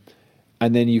game.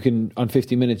 And then you can, on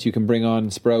 50 minutes, you can bring on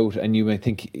Sprout and you may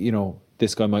think,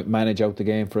 this guy might manage out the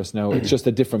game for us now. It's just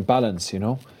a different balance,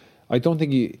 I don't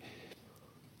think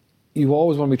you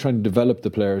always want to be trying to develop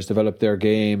the players, develop their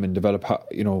game and develop how,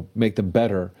 make them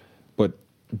better. But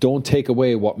don't take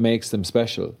away what makes them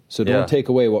special. So don't take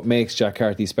away what makes Jack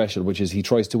Carty special, which is he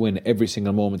tries to win every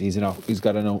single moment. He's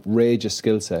got an outrageous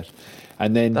skill set.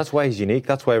 And then that's why he's unique.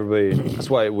 That's why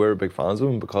we're big fans of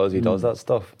him, because he does that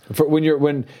stuff. When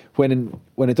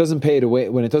it doesn't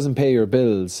pay your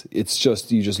bills, it's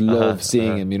just you just love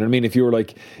seeing him. You know what I mean? If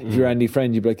you're Andy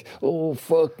Friend, you'd be like, oh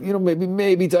fuck,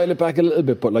 maybe dial it back a little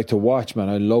bit. But like to watch, man,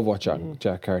 I love watching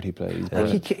Jack Carty play. He's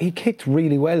brilliant. He kicked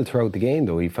really well throughout the game,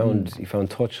 though. He found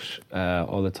touch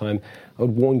all the time. I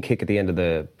had one kick at the end of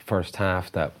the first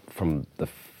half that from the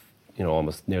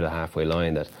almost near the halfway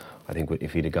line that I think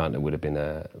if he'd have gotten it would have been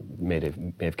may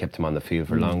have kept him on the field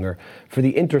for longer. For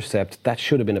the intercept, that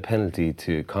should have been a penalty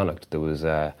to Connacht. There was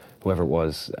whoever it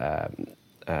was,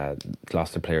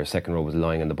 Gloucester player, second row, was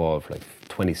lying on the ball for like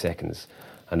 20 seconds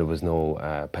and there was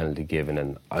no penalty given,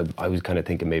 and I was kind of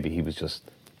thinking maybe he was just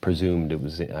presumed it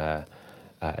was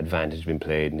advantage being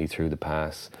played and he threw the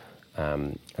pass.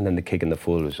 And then the kick in the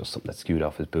full was just something that skewed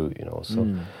off his boot, So,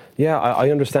 I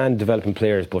understand developing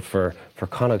players, but for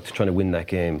Connacht trying to win that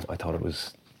game, I thought it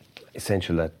was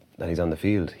essential that he's on the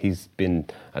field. He's been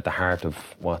at the heart of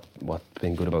what's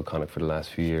been good about Connacht for the last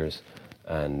few years.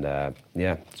 And,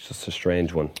 it's just a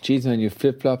strange one. Jeez, man, you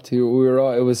flip-flopped. It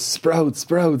was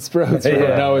Sprout.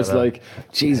 Yeah, now it's like,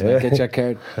 jeez, man, get Jack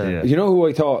Carty. Yeah. You know who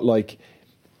I thought,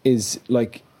 is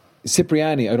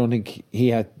Cipriani. I don't think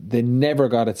they never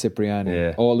got at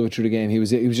Cipriani all the way through the game. He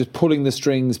was just pulling the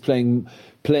strings, play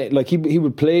like he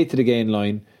would play to the gain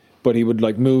line, but he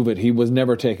would move it. He was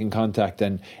never taking contact,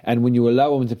 and when you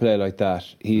allow him to play like that,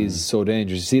 he is so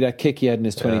dangerous. You see that kick he had in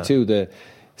his 22, they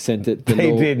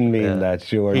didn't mean that,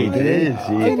 sure. He did.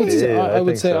 I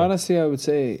would say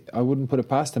honestly, I wouldn't put it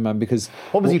past him, man, because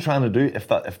what was he trying to do? If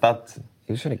that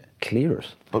he was trying to clear it.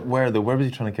 But where was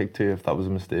he trying to kick to? If that was a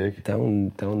mistake,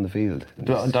 down the field,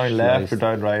 down left or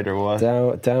down right or what?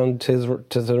 Down to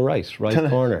the right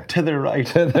corner. To the right.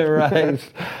 To the right.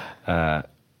 I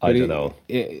don't know.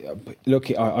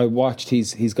 Look, I watched.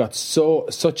 He's got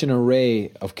such an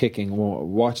array of kicking.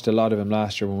 Watched a lot of him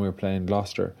last year when we were playing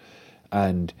Gloucester,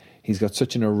 and he's got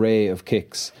such an array of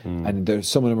kicks, and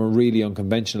some of them are really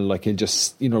unconventional. Like he'll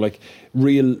just, not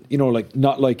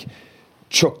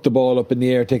chuck the ball up in the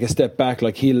air, take a step back.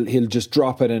 Like he'll just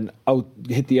drop it and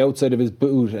hit the outside of his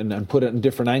boot and put it in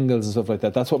different angles and stuff like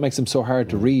that. That's what makes him so hard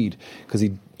to read, because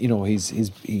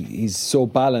he's so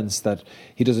balanced that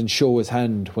he doesn't show his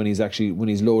hand when he's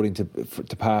loading to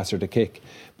pass or to kick.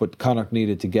 But Connacht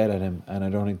needed to get at him, and I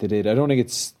don't think they did. I don't think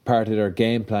it's part of their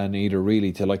game plan either,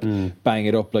 really, to bang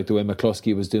it up like the way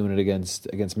McCluskey was doing it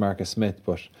against Marcus Smith.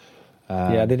 But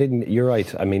they didn't. You're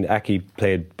right. I mean, Aki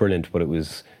played brilliant, but it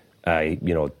was 3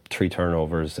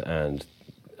 turnovers, and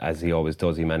as he always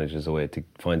does, he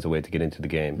finds a way to get into the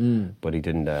game. But he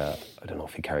didn't. I don't know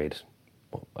if he carried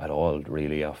at all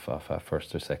really off a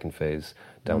first or second phase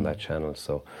down that channel.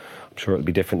 So I'm sure it'll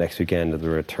be different next weekend at the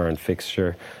return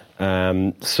fixture.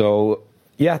 That's.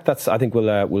 I think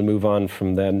we'll move on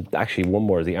from them. Actually, one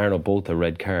more, the Arno Bolta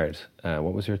red card.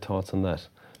 What was your thoughts on that?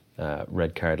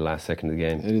 Red card last second of the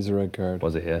game. It is a red card.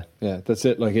 Was it? Yeah. Yeah, that's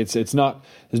it. Like it's not.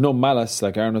 There's no malice.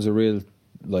 Like Arno's a real,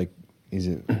 he's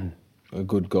a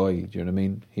good guy. Do you know what I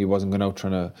mean? He wasn't going out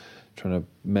trying to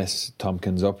mess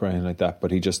Tompkins up or anything like that.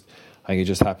 But I think it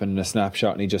just happened in a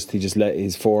snapshot, and he just let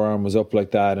his forearm was up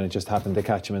like that, and it just happened to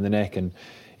catch him in the neck. And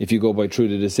if you go through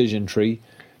the decision tree,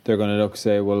 they're going to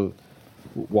say, well,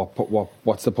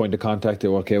 what's the point of contact?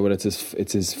 Okay, well it's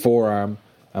his forearm,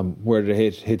 and where did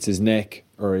it hits his neck,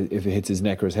 or if it hits his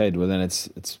neck or his head, well then it's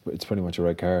pretty much a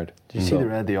red card. Did you see the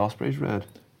red? The Ospreys red.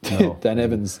 No. Dan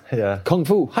Evans, Kung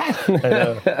Fu. I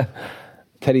know.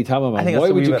 Teddy Tama, man. Why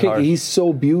would you kick? He's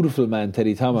so beautiful, man.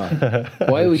 Teddy Tama.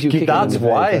 Why would you kick? That's him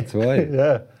why. That's why.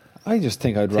 Yeah. I just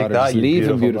think I'd rather just leave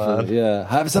him beautiful. Man. Yeah,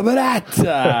 have some of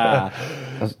that.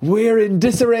 We're in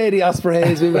disarray, the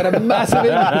Ospreys. We've got a massive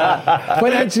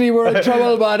financially we're in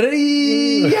trouble, but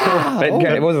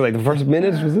It wasn't like the first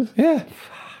minute, was it? Yeah.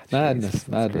 Madness.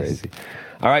 Crazy.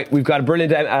 All right, we've got a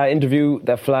brilliant interview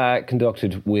that Fla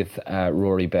conducted with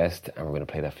Rory Best, and we're going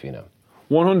to play that for you now.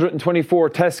 124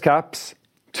 test caps,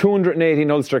 218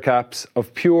 Ulster caps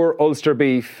of pure Ulster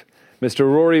beef. Mr.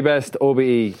 Rory Best,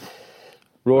 OBE.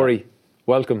 Rory,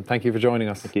 welcome. Thank you for joining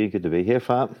us. Thank you. Good to be here,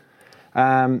 Fab.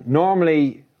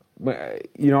 Normally,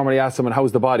 you normally ask someone,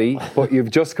 how's the body? But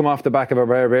you've just come off the back of a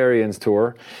Barbarians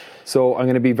tour. So I'm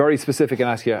going to be very specific and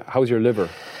ask you, how's your liver?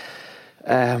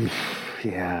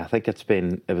 Yeah, I think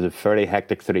it was a fairly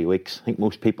hectic 3 weeks. I think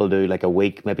most people do like a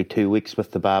week, maybe 2 weeks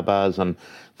with the Babas, and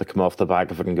they come off the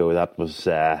back, if I can go, that was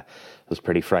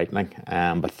pretty frightening.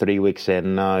 But 3 weeks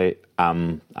in now,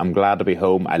 I'm glad to be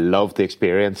home. I love the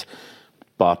experience,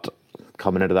 but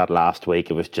coming into that last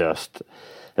week, it was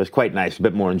quite nice, a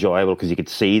bit more enjoyable because you could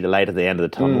see the light at the end of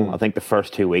the tunnel. I think the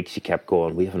first 2 weeks you kept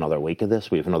going, we have another week of this,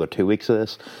 we have another 2 weeks of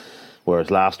this. Whereas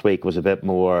last week was a bit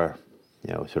more,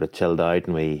 sort of chilled out,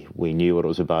 and we knew what it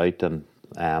was about. And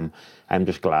I'm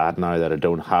just glad now that I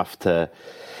don't have to.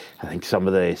 I think some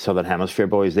of the Southern Hemisphere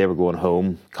boys, they were going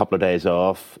home, a couple of days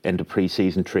off into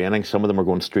pre-season training. Some of them were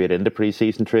going straight into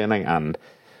pre-season training, and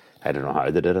I don't know how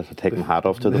they did it. I take my hat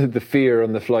off to them. The fear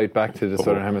on the flight back to the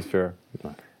Southern Hemisphere.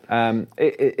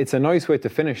 It's a nice way to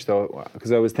finish, though,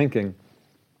 because I was thinking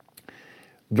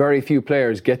very few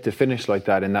players get to finish like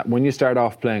that, in that when you start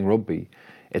off playing rugby,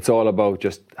 it's all about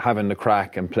just having the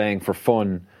crack and playing for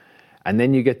fun. And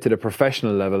then you get to the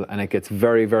professional level and it gets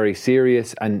very, very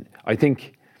serious. And I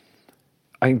think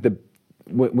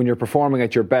when you're performing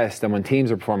at your best and when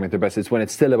teams are performing at their best, it's when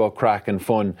it's still about crack and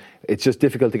fun. It's just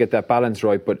difficult to get that balance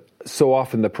right. But so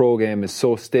often the pro game is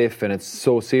so stiff and it's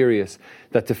so serious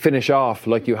that to finish off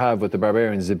like you have with the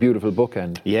Barbarians is a beautiful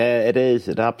bookend. Yeah, it is.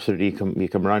 It absolutely, you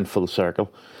come around full circle.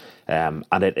 And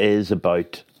it is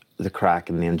about the crack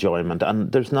and the enjoyment.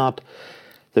 And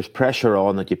there's pressure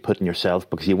on that you put in yourself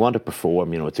because you want to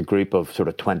perform. It's a group of sort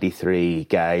of 23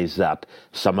 guys that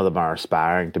some of them are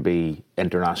aspiring to be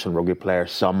international rugby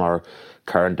players, some are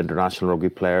current international rugby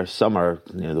players, some are,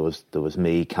 there was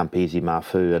me, Campese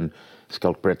Mafu and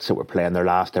Skulk Brits that were playing their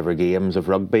last ever games of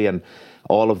rugby, and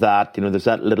all of that, there's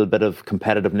that little bit of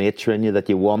competitive nature in you that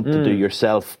you want to do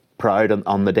yourself proud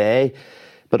on the day.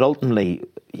 But ultimately,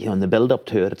 in the build-up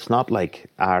to it, it's not like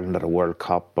Ireland at a World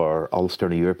Cup or Ulster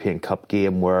in a European Cup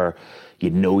game where you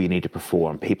need to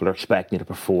perform. People are expecting you to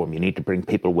perform. You need to bring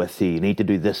people with you. You need to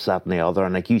do this, that and the other.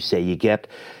 And like you say, you get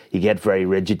very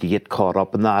rigid. You get caught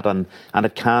up in that. And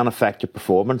it can affect your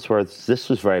performance, whereas this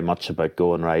was very much about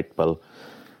going, right, well,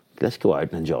 let's go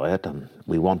out and enjoy it. And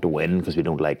we want to win because we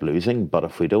don't like losing. But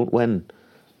if we don't win,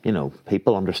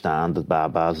 people understand that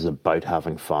Babas is about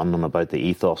having fun and about the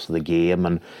ethos of the game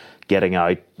and getting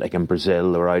out, like in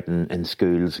Brazil, they're out in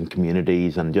schools and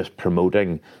communities and just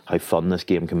promoting how fun this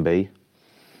game can be.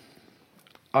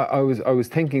 I was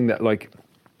thinking that, like,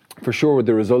 for sure with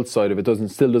the results side of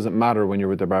it, still doesn't matter when you're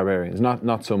with the Barbarians,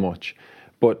 not so much.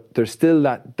 But there's still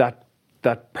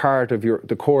that part of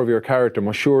the core of your character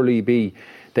must surely be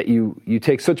that you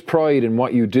take such pride in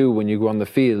what you do when you go on the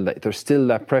field that there's still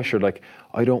that pressure, like,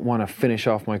 I don't want to finish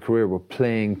off my career with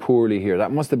playing poorly here.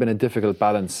 That must have been a difficult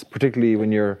balance, particularly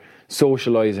when you're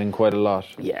socialising quite a lot.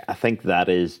 Yeah, I think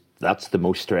that's the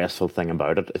most stressful thing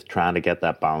about it, is trying to get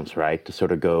that balance right, to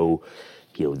sort of go,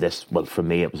 for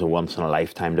me it was a once in a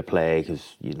lifetime to play,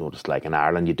 because just like in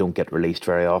Ireland you don't get released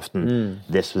very often.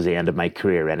 This was the end of my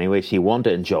career anyway, so you want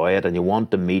to enjoy it and you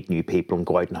want to meet new people and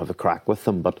go out and have a crack with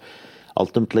them, but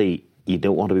ultimately you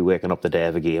don't want to be waking up the day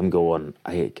of a game going,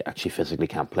 I actually physically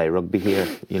can't play rugby here.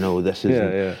 This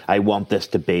isn't. I want this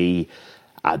to be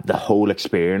the whole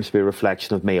experience to be a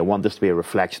reflection of me. I want this to be a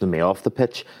reflection of me off the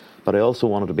pitch, but I also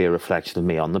want it to be a reflection of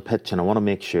me on the pitch, and I want to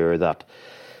make sure that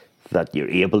you're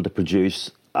able to produce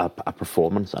a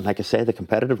performance. And like I say, the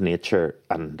competitive nature,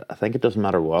 and I think it doesn't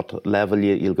matter what level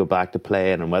you'll go back to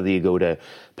playing, and whether you go to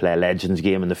play a Legends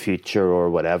game in the future or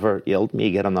whatever, you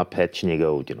ultimately get on that pitch and you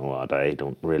go, do you know what, I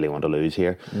don't really want to lose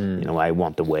here. I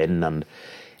want to win, and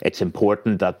it's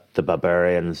important that the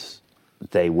Barbarians,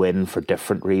 they win for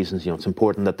different reasons. It's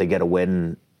important that they get a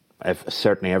win,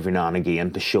 certainly every now and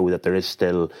again, to show that there is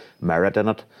still merit in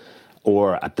it,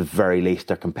 or at the very least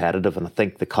they're competitive. And I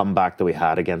think the comeback that we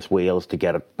had against Wales to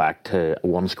get it back to a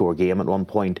one-score game at one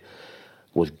point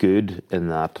was good in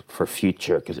that for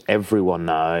future, because everyone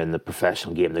now in the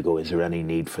professional game, they go, is there any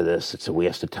need for this? It's a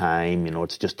waste of time,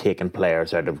 it's just taking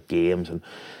players out of games. And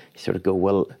you sort of go,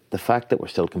 well, the fact that we're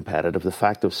still competitive, the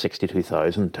fact that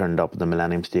 62,000 turned up at the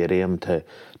Millennium Stadium to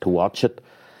watch it,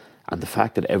 and the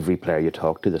fact that every player you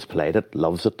talk to that's played it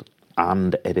loves it,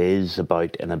 and it is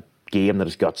about, in a game that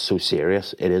has got so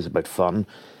serious, it is about fun.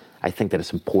 I think that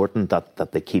it's important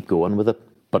that they keep going with it.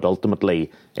 But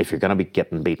ultimately, if you're going to be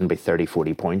getting beaten by 30,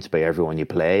 40 points by everyone you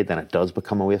play, then it does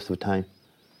become a waste of time.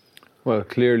 Well,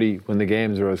 clearly, when the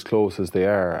games are as close as they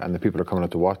are and the people are coming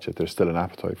out to watch it, there's still an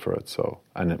appetite for it. So,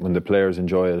 and when the players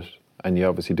enjoy it and you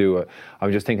obviously do.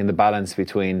 I'm just thinking the balance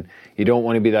between, you don't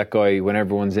want to be that guy when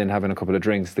everyone's in having a couple of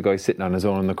drinks, the guy sitting on his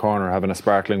own in the corner having a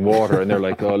sparkling water, and they're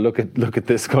like, oh, look at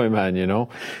this guy, man, you know.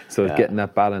 So it's getting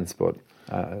that balance, but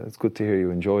it's good to hear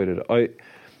you enjoyed it.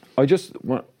 I just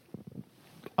want.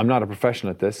 I'm not a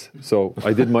professional at this, so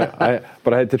I did but I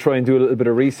had to try and do a little bit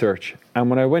of research. And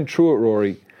when I went through it,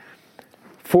 Rory,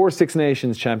 4 Six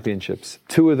Nations championships,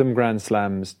 2 of them Grand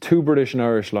Slams, 2 British and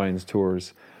Irish Lions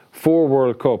tours, 4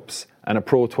 World Cups, and a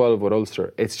Pro 12 with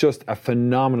Ulster. It's just a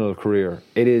phenomenal career.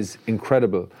 It is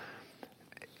incredible.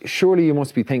 Surely you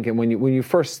must be thinking, when you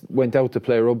first went out to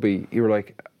play rugby, you were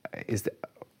like, is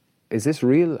this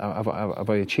real? Have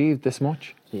I achieved this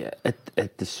much? Yeah,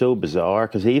 it is so bizarre,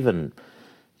 because even,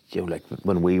 you know, like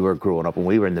when we were growing up, when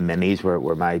we were in the minis,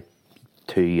 where my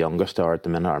 2 youngest are at the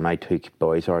minute, or my 2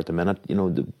 boys are at the minute, you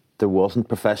know, there wasn't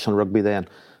professional rugby then.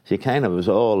 So you kind of, it was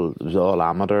all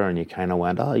amateur, and you kind of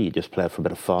went, oh, you just play for a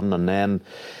bit of fun, and then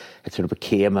it sort of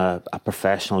became a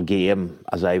professional game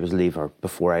as I was leaving, or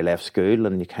before I left school,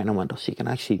 and you kind of went, oh, so you can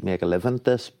actually make a living at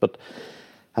this. But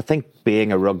I think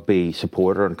being a rugby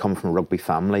supporter and coming from a rugby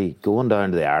family, going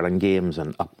down to the Ireland games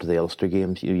and up to the Ulster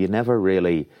games, you never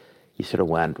really, you sort of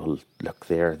went, well, look,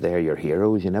 they're your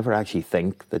heroes. You never actually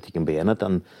think that you can be in it,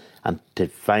 and to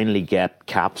finally get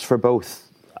caps for both,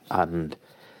 and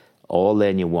all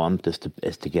then you want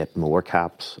is to get more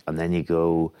caps, and then you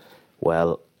go,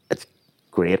 well, it's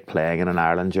great playing in an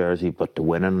Ireland jersey, but to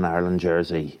win in an Ireland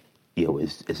jersey, you know,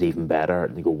 is even better.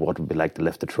 And you go, what would it be like to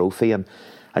lift the trophy? And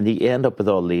you end up with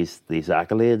all these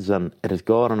accolades, and it has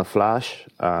gone in a flash.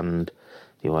 And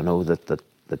you know, I know that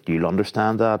you'll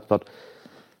understand that, but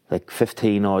like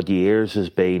 15 odd years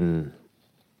it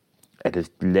has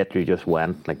literally just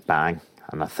went like bang.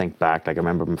 And I think back, like I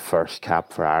remember my first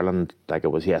cap for Ireland, like it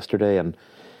was yesterday, and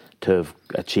to have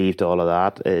achieved all of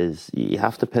that, is you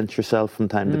have to pinch yourself from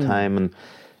time to time, and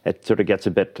it sort of gets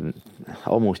a bit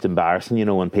almost embarrassing, you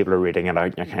know, when people are reading it out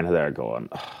and you're kind of there going,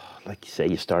 oh, like you say,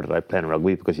 you started out playing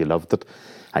rugby because you loved it,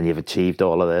 and you've achieved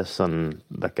all of this, and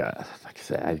like I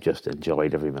say, I've just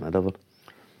enjoyed every minute of it.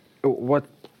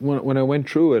 When I went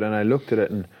through it and I looked at it,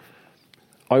 and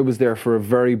I was there for a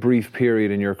very brief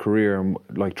period in your career, and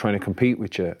like trying to compete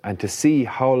with you, and to see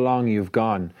how long you've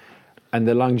gone and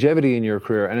the longevity in your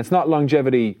career. And it's not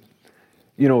longevity,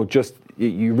 you know, just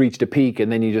you reached a peak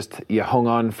and then you hung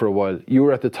on for a while. You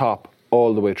were at the top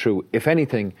all the way through. If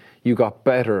anything, you got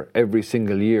better every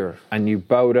single year, and you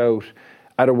bowed out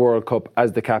at a World Cup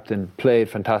as the captain, played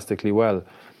fantastically well.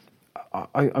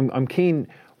 I'm keen,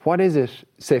 what is it,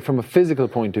 say from a physical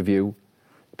point of view,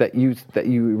 that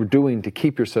you were doing to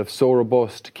keep yourself so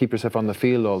robust, to keep yourself on the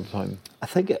field all the time? I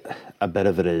think a bit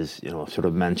of it is, you know, sort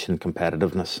of mentioned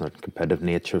competitiveness and competitive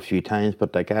nature a few times,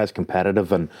 but like as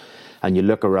competitive, and you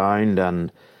look around,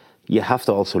 and you have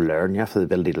to also learn. You have the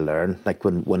ability to learn. Like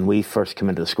when we first came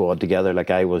into the squad together, like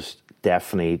I was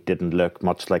definitely didn't look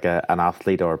much like an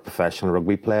athlete or a professional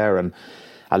rugby player, and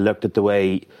I looked at the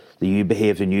way that you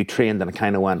behaved and you trained, and I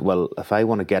kind of went, well, if I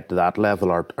want to get to that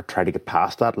level, or try to get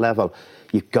past that level,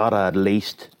 you've got to at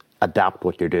least adapt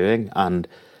what you're doing. And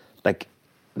like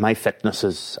my fitness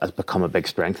has become a big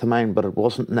strength of mine, but it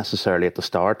wasn't necessarily at the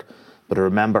start. But I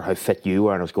remember how fit you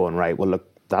were, and I was going, right, well, look,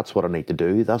 that's what I need to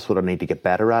do. That's what I need to get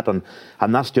better at. And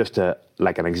that's just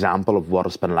like an example of what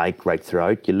it's been like right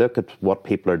throughout. You look at what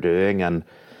people are doing, and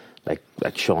like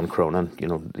Sean Cronin, you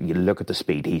know, you look at the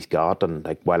speed he's got, and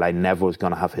like while I never was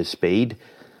going to have his speed,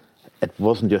 it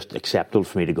wasn't just acceptable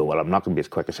for me to go, well, I'm not going to be as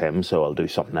quick as him, so I'll do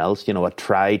something else. You know, I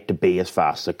tried to be as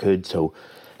fast as I could. So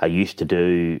I used to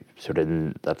do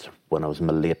that's when I was in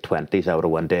my late 20s, I would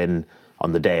have went in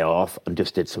on the day off and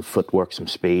just did some footwork, some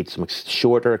speed, some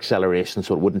shorter acceleration,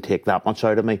 so it wouldn't take that much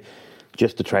out of me,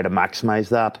 just to try to maximise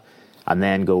that, and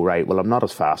then go, right, well, I'm not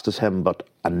as fast as him, but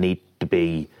I need to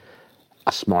be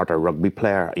a smarter rugby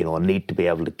player. You know, I need to be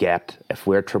able to get, if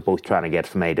we're both trying to get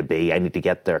from A to B, I need to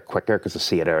get there quicker because I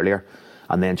see it earlier,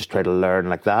 and then just try to learn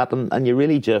like that. And you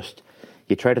really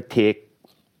you try to take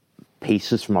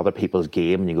pieces from other people's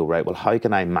game, and you go, right, well, how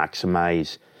can I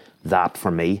maximise that for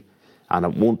me? And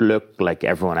it won't look like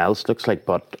everyone else looks like,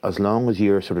 but as long as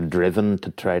you're sort of driven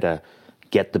to try to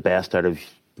get the best out of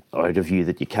you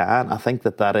that you can, I think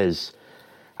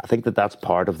that's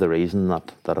part of the reason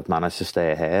that I've managed to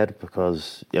stay ahead.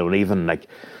 Because, you know, even like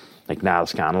Niall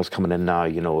Scannell's coming in now,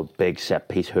 you know, a big set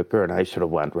piece hooker, and I sort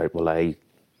of went, right, well,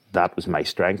 that was my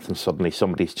strength, and suddenly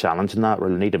somebody's challenging that.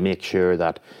 Well, I need to make sure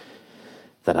that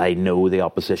I know the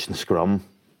opposition scrum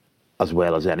as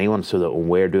well as anyone, so that when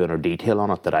we're doing our detail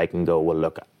on it, that I can go, well,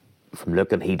 look, from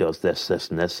looking, he does this, this,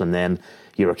 and this, and then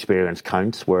your experience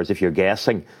counts. Whereas if you're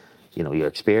guessing, your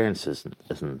experience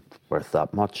isn't worth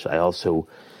that much. I also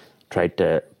tried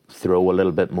to throw a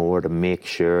little bit more to make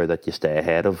sure that you stay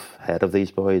ahead of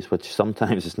these boys, which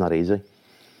sometimes is not easy.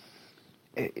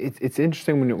 It's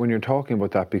interesting when you're talking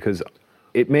about that, because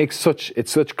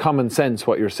it's such common sense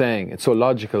what you're saying. It's so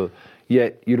logical.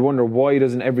 Yet you'd wonder, why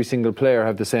doesn't every single player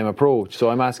have the same approach? So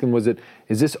I'm asking,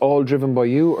 is this all driven by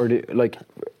you, or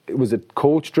was it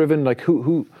coach driven? Like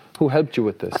who helped you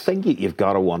with this? I think you've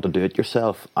got to want to do it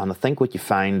yourself, and I think what you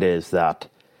find is that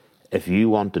if you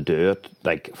want to do it,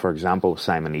 like for example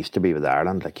Simon Easterby with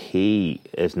Ireland, like he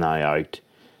is now out,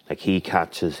 like he's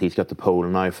got the pole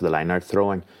now for the line out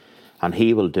throwing, and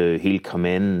he'll come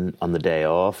in on the day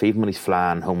off, even when he's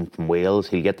flying home from Wales,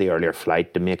 he'll get the earlier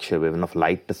flight to make sure we have enough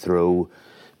light to throw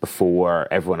before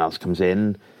everyone else comes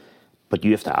in. But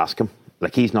you have to ask him.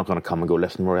 Like, he's not going to come and go,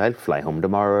 listen, Rory, I'll fly home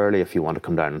tomorrow early if you want to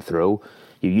come down and throw.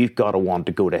 You've got to want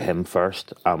to go to him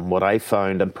first. What I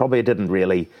found, and probably didn't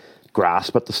really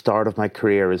grasp at the start of my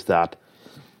career, is that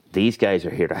these guys are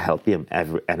here to help you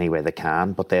any way they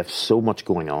can, but they have so much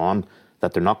going on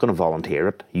that they're not going to volunteer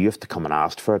it. You have to come and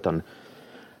ask for it. And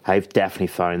I've definitely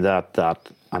found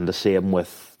that and the same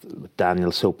with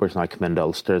Daniel Soper's now come into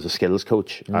Ulster as a skills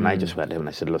coach. And I just went to him and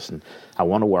I said, listen, I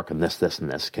want to work on this, this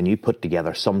and this. Can you put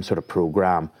together some sort of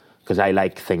programme? Because I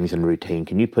like things in routine.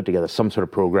 Can you put together some sort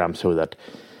of programme so that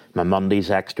my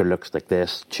Mondays extra looks like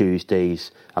this,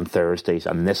 Tuesdays and Thursdays,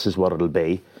 and this is what it'll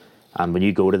be. And when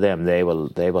you go to them, they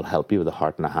will help you with a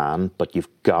heart and a hand. But you've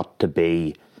got to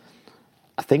be,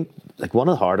 I think, like one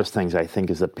of the hardest things I think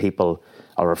is that people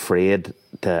are afraid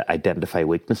to identify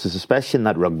weaknesses, especially in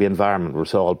that rugby environment where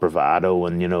it's all bravado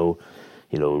and,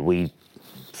 we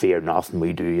fear nothing,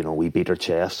 we beat our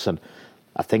chests. And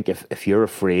I think if you're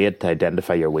afraid to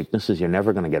identify your weaknesses, you're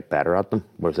never going to get better at them.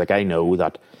 Whereas, like, I know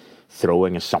that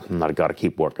throwing is something that I've got to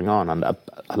keep working on, and a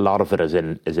lot of it is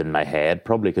in my head,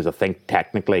 probably because I think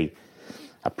technically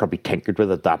I probably tinkered with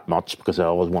it that much because I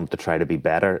always wanted to try to be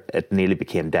better. It nearly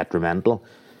became detrimental.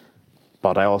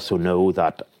 But I also know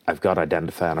that I've got to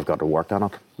identify and I've got to work on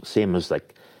it. Same as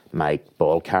like my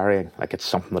ball carrying. Like, it's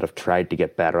something that I've tried to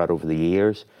get better at over the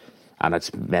years, and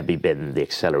it's maybe been the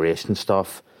acceleration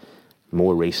stuff.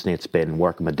 More recently, it's been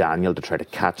working with Daniel to try to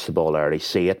catch the ball early,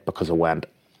 see it, because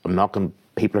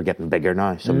people are getting bigger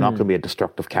now, so I'm not going to be a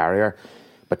destructive carrier.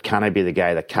 But can I be the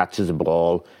guy that catches the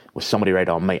ball with somebody right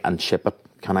on me and chip it?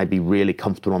 Can I be really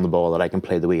comfortable on the ball that I can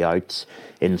play the wee outs,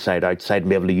 inside, outside, and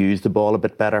be able to use the ball a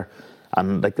bit better?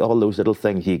 And like all those little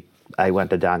things, I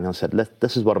went to Daniel and said,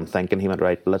 this is what I'm thinking. He went,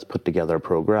 right, let's put together a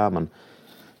programme. And,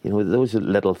 those are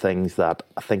little things that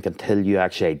I think until you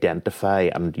actually identify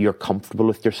and you're comfortable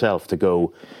with yourself to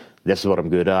go, this is what I'm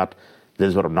good at, this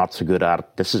is what I'm not so good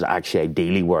at, this is actually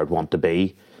ideally where I'd want to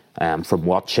be. From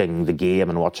watching the game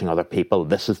and watching other people,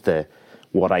 this is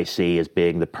what I see as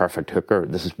being the perfect hooker.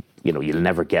 This is, you'll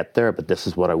never get there, but this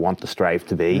is what I want to strive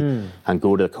to be. And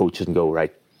go to the coaches and go,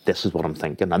 right, this is what I'm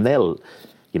thinking. And they'll,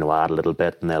 add a little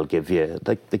bit and they'll give you,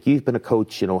 like you've been a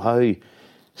coach, how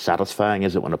satisfying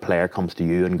is it when a player comes to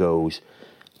you and goes,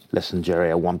 listen, Jerry,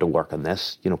 I want to work on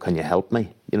this. Can you help me?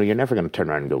 You're never going to turn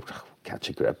around and go, catch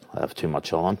a grip, I have too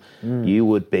much on. You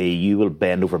will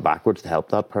bend over backwards to help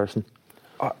that person.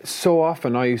 So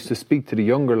often I used to speak to the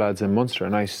younger lads in Munster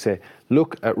and I used to say,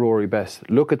 look at Rory Best,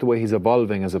 look at the way he's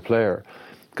evolving as a player.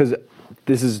 Because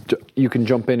you can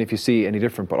jump in if you see any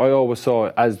different, but I always saw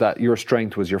it as that your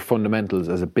strength was your fundamentals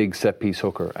as a big set piece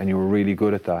hooker, and you were really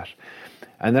good at that.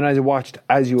 And then I watched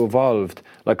as you evolved,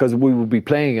 like, because we would be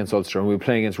playing against Ulster and we were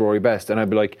playing against Rory Best, and I'd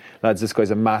be like, lads, this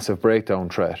guy's a massive breakdown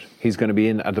threat. He's going to be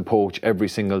in at the poach every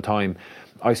single time.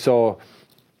 I saw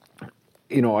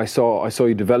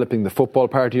you developing the football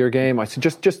part of your game. I said,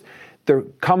 just they're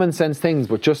common sense things,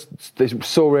 but they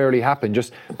so rarely happen.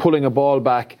 Just pulling a ball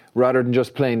back rather than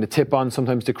just playing the tip on,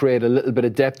 sometimes to create a little bit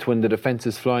of depth when the defence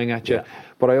is flying at you. Yeah.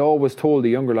 But I always told the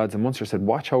younger lads in Munster, said,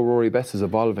 watch how Rory Best is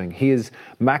evolving. He is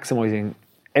maximising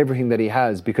everything that he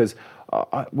has, because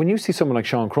when you see someone like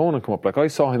Sean Cronin come up, like I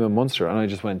saw him in Munster and I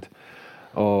just went,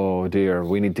 oh dear,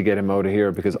 we need to get him out of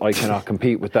here because I cannot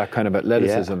compete with that kind of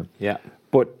athleticism. Yeah.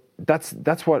 But that's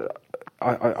what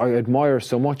I admire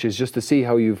so much, is just to see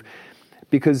how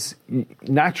because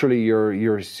naturally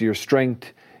your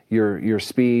strength, your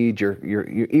speed, your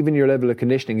even your level of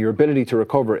conditioning, your ability to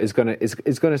recover is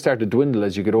gonna start to dwindle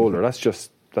as you get older. That's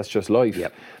just life.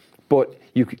 Yep. But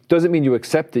doesn't mean you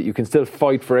accept it. You can still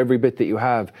fight for every bit that you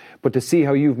have. But to see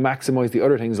how you've maximised the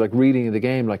other things, like reading the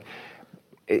game, like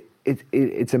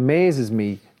it amazes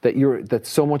me that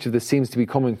so much of this seems to be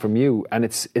coming from you, and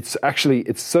it's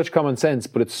such common sense,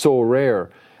 but it's so rare,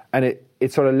 and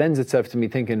it sort of lends itself to me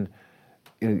thinking,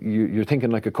 you're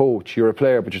thinking like a coach. You're a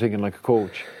player, but you're thinking like a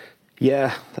coach.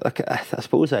 Yeah, like, I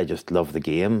suppose I just love the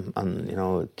game,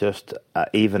 and just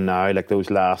even now, like those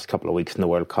last couple of weeks in the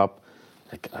World Cup,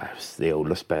 like I was the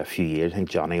oldest by a few years. I think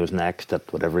Johnny was next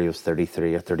at whatever he was,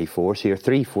 33 or 34. So you're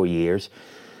 3-4 years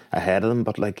ahead of them.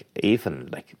 But like even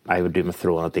like I would do my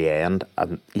throwing at the end,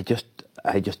 and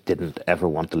I just didn't ever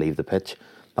want to leave the pitch.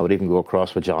 I would even go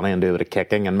across with Johnny and do a bit of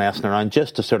kicking and messing around,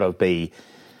 just to sort of be.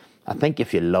 I think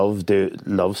if you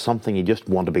love something, you just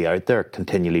want to be out there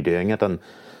continually doing it. And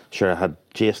sure, I had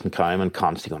Jason Cowman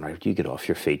constantly going, right, you get off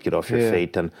your feet.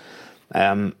 And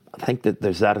I think that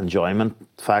there's that enjoyment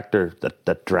factor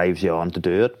that drives you on to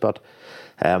do it. But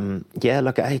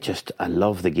look, I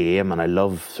love the game, and I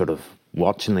love sort of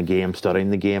watching the game,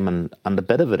 studying the game, and a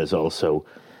bit of it is also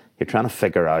you're trying to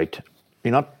figure out.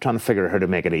 You're not trying to figure out how to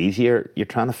make it easier. You're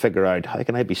trying to figure out how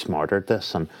can I be smarter at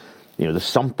this, and there's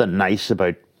something nice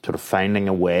about sort of finding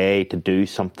a way to do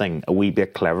something a wee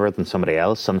bit cleverer than somebody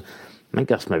else. And I think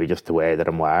that's maybe just the way that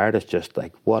I'm wired. It's just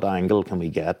like, what angle can we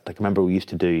get? Like, I remember we used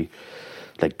to do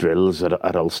like drills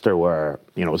at Ulster where,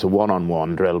 it was a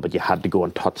one-on-one drill, but you had to go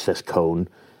and touch this cone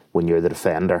when you're the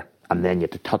defender, and then you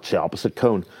had to touch the opposite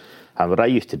cone. And what I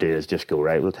used to do is just go,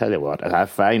 right, well, tell you what,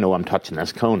 if I know I'm touching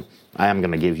this cone, I am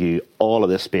going to give you all of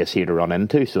this space here to run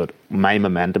into, so that my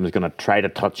momentum is going to try to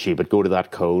touch you, but go to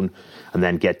that cone and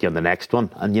then get you on the next one.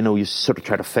 And, you sort of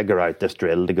try to figure out this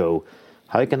drill to go,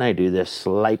 how can I do this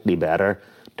slightly better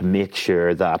to make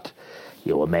sure that,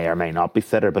 I may or may not be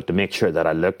fitter, but to make sure that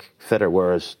I look fitter.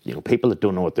 Whereas, people that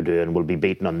don't know what they're doing will be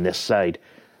beaten on this side,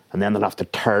 and then they'll have to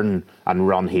turn and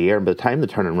run here. By the time they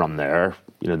turn and run there,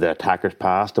 the attacker's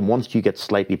passed. And once you get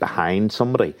slightly behind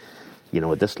somebody,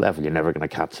 at this level, you're never going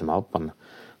to catch them up. And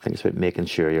I think it's about making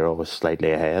sure you're always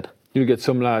slightly ahead. You get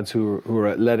some lads who are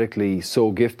athletically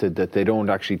so gifted that they don't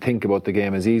actually think about the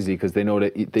game as easy because they know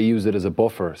that they use it as a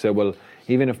buffer. Say, well,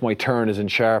 even if my turn isn't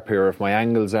sharp here, if my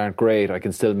angles aren't great, I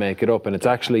can still make it up. And it's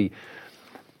actually,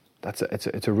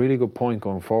 it's a really good point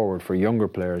going forward for younger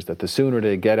players, that the sooner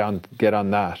they get on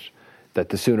that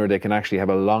the sooner they can actually have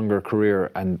a longer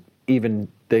career, and even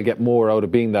they get more out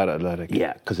of being that athletic.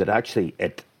 Yeah, because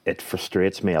it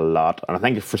frustrates me a lot. And I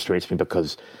think it frustrates me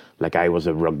because, like, I was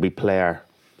a rugby player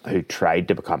who tried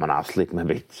to become an athlete,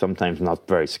 maybe sometimes not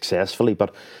very successfully,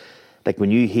 but like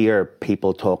when you hear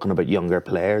people talking about younger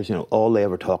players, all they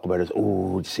ever talk about is,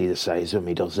 oh, see the size of him,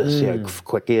 he does this, see how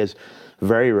quick he is.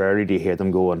 Very rarely do you hear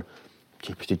them going,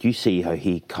 did you see how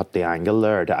he cut the angle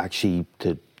there to actually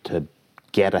to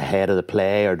get ahead of the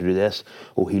play or to do this?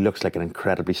 Oh, he looks like an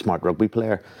incredibly smart rugby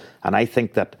player. And I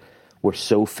think that we're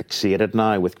so fixated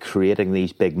now with creating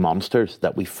these big monsters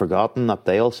that we've forgotten that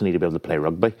they also need to be able to play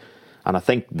rugby. And I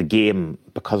think the game,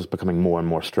 because it's becoming more and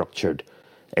more structured,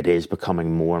 it is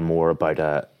becoming more and more about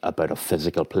a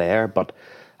physical player. But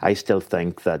I still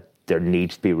think that there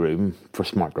needs to be room for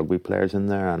smart rugby players in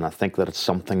there. And I think that it's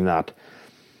something that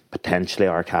potentially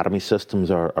our academy systems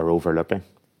are overlooking.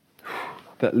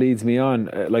 That leads me on.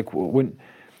 When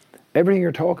everything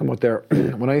you're talking about there,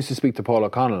 when I used to speak to Paul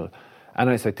O'Connell, and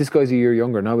I was like, this guy's a year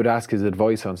younger, and I would ask his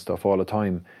advice on stuff all the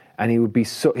time, and he would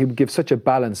give such a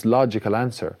balanced, logical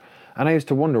answer. And I used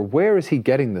to wonder, where is he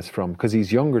getting this from? Because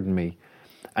he's younger than me.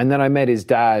 And then I met his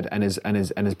dad and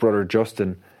his brother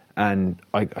Justin, and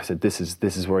I said, this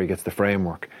is where he gets the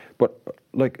framework. But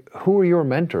like, who are your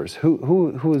mentors?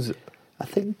 Who's? I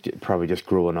think probably just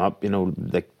growing up,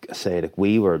 like I say, like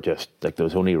we were just like there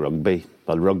was only rugby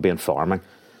and farming.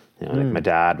 Like my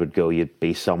dad would go, you'd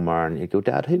be somewhere, and you'd go,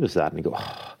 Dad, who was that? And he'd go,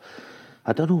 oh,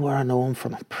 I don't know where I know him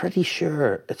from. I'm pretty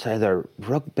sure it's either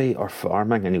rugby or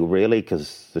farming. And you go, really?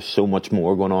 Because there's so much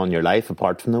more going on in your life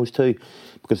apart from those two.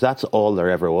 Because that's all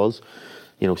there ever was.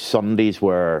 Sundays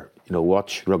were,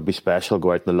 watch rugby special,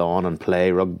 go out in the lawn and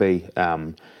play rugby,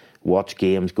 watch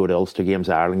games, go to Ulster games,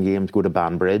 Ireland games, go to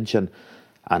Banbridge.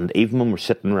 And even when we're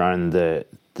sitting around the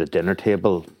dinner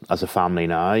table as a family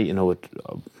now,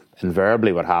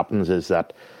 invariably what happens is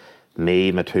that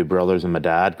me, my two brothers and my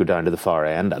dad go down to the far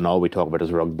end, and all we talk about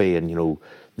is rugby and,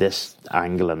 this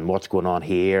angle and what's going on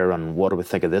here and what do we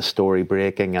think of this story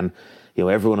breaking, and,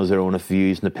 everyone has their own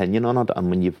views and opinion on it. And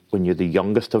when you're the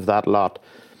youngest of that lot,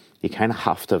 you kind of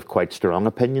have to have quite strong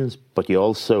opinions, but you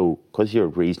also, because you're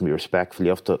reasonably respectful, you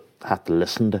have to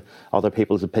listen to other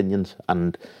people's opinions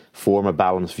and form a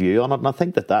balanced view on it. And I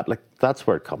think that's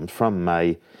where it comes from.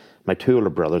 My two older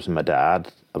brothers and my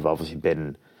dad have obviously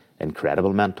been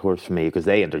incredible mentors for me, because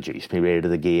they introduced me really to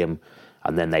the game,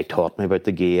 and then they taught me about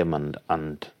the game, and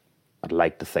I'd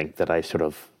like to think that I sort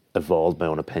of evolved my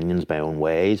own opinions, my own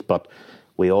ways, but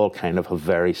we all kind of have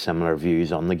very similar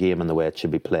views on the game and the way it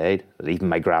should be played. Even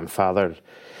my grandfather,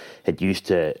 it used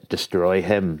to destroy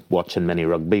him watching mini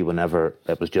rugby whenever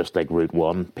it was just like Route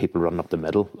 1, people running up the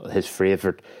middle. His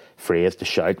favourite phrase to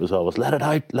shout was always, let it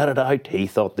out, let it out. He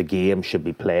thought the game should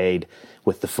be played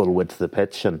with the full width of the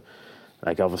pitch. And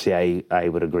like, obviously I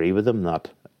would agree with him that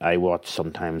I watch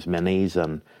sometimes minis,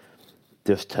 and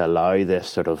just to allow this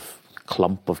sort of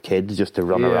clump of kids just to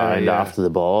run around after the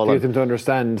ball. Get them to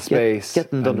understand space.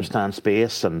 Get them to understand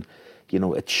space. And, you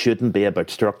know, it shouldn't be about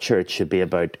structure. It should be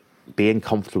about being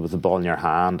comfortable with the ball in your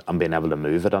hand and being able to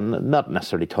move it. And not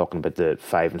necessarily talking about the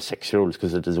 5 and 6 year olds,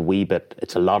 because it is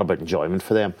it's a lot about enjoyment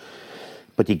for them.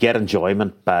 But you get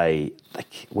enjoyment by,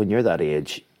 like, when you're that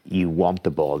age, you want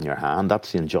the ball in your hand.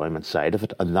 That's the enjoyment side of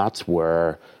it. And that's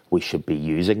where we should be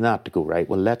using that to go, right,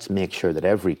 well, let's make sure that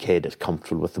every kid is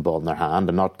comfortable with the ball in their hand,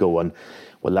 and not going,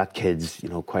 well, that kid's, you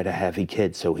know, quite a heavy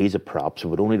kid, so he's a prop, so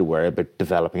we don't need to worry about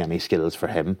developing any skills for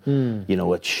him. You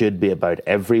know, it should be about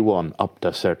everyone up to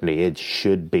a certain age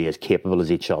should be as capable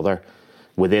as each other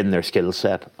within their skill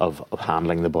set of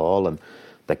handling the ball. And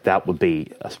like, that would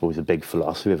be, I suppose, a big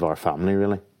philosophy of our family,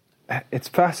 really. It's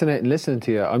fascinating listening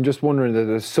to you. I'm just wondering that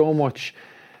there's so much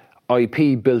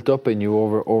IP built up in you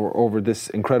over this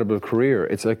incredible career.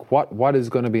 It's like, what is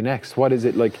going to be next? What is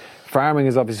it like? Farming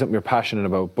is obviously something you're passionate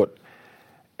about, but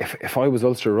if I was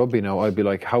Ulster Rugby now, I'd be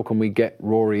like, how can we get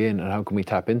Rory in, and how can we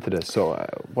tap into this? So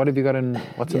what have you got in,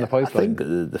 what's in the pipeline? I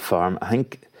think the farm, I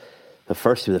think the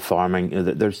first of the farming, you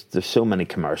know, there's so many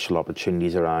commercial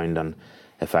opportunities around, and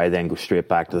if I then go straight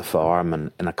back to the farm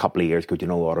and in a couple of years go, you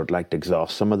know what, I'd like to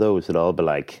exhaust some of those, it'd all be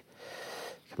like,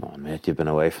 come on, mate, you've been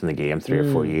away from the game 3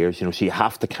 or 4 years, you know, so you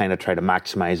have to kind of try to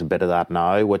maximise a bit of that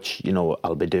now, which, you know,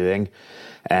 I'll be doing.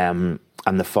 And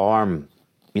the farm,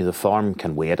 you know, the farm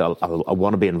can wait. I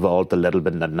want to be involved a little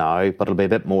bit in it now, but it'll be a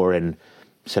bit more in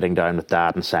sitting down with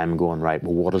Dad and Simon going, right,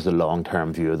 well, what is the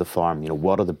long-term view of the farm? You know,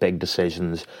 what are the big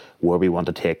decisions where we want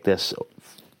to take this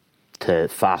to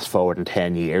fast forward in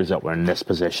 10 years that we're in this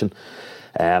position?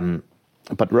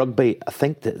 But rugby, I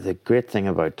think the great thing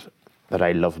that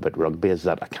I love about rugby is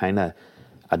that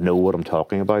I know what I'm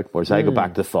talking about. Whereas I go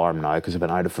back to the farm now, because I've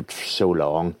been out of it for so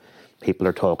long, people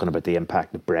are talking about the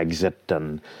impact of Brexit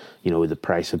and, you know, the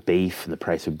price of beef and the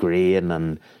price of grain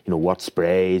and, you know, what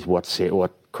sprays,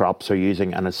 what crops are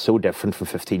using. And it's so different from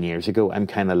 15 years ago. I'm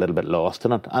kind of a little bit lost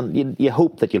in it. And you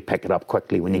hope that you'll pick it up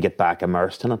quickly when you get back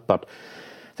immersed in it. But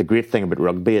the great thing about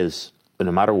rugby is,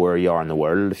 no matter where you are in the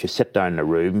world, if you sit down in a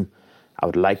room, I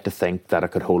would like to think that I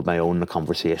could hold my own in a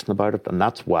conversation about it. And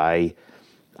that's why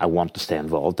I want to stay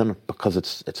involved in it, because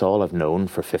it's all I've known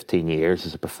for 15 years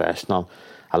as a professional.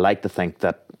 I like to think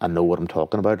that I know what I'm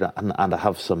talking about, and I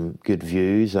have some good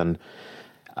views, and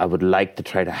I would like to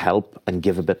try to help and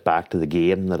give a bit back to the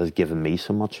game that has given me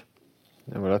so much.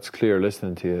 Yeah, well, that's clear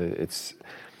listening to you.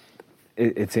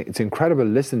 It's incredible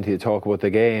listening to you talk about the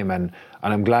game, and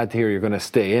I'm glad to hear you're going to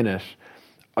stay in it.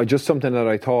 Just something that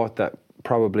I thought that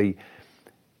probably,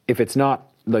 if it's not,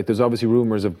 like, there's obviously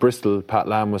rumours of Bristol, Pat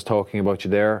Lam was talking about you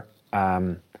there.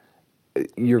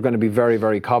 You're going to be very,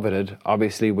 very coveted,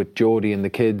 obviously, with Jody and the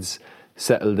kids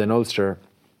settled in Ulster.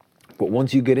 But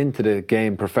once you get into the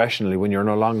game professionally, when you're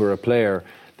no longer a player,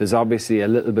 there's obviously a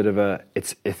little bit of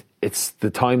it's the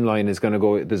timeline is going to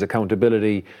go, there's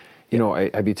accountability. You know,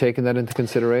 have you taken that into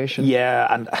consideration?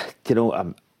 Yeah, and, you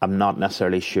know, I'm not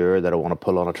necessarily sure that I want to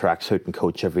pull on a tracksuit and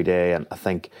coach every day. And I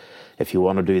think if you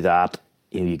want to do that,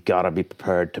 you know, you've got to be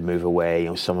prepared to move away. You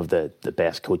know, some of the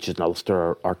best coaches in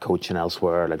Ulster are coaching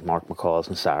elsewhere, like Mark McCall's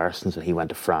in Saracens, and he went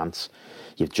to France.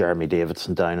 You have Jeremy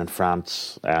Davidson down in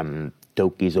France.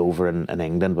 Dokey's over in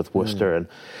England with Worcester, and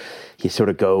you sort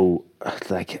of go,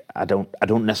 like, I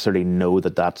don't necessarily know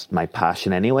that that's my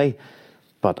passion anyway,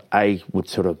 but I would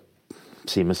sort of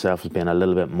see myself as being a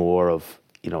little bit more of,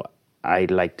 you know,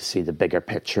 I'd like to see the bigger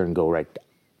picture and go, right,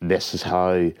 this is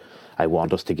how I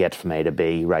want us to get from A to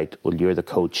B, right? Well, you're the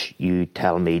coach, you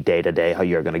tell me day to day how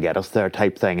you're going to get us there,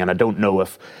 type thing. And I don't know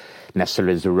if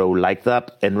necessarily there's a role like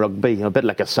that in rugby, you know, a bit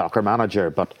like a soccer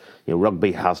manager, but, you know,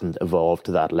 rugby hasn't evolved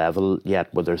to that level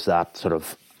yet where there's that sort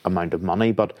of amount of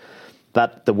money. But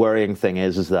that the worrying thing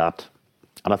is that,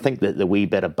 and I think that the wee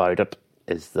bit about it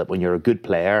is that when you're a good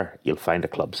player, you'll find a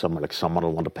club somewhere, like someone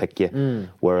will want to pick you.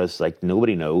 Whereas, like,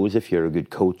 nobody knows if you're a good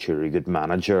coach or a good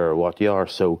manager or what you are.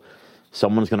 So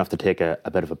someone's going to have to take a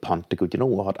bit of a punt to go, you know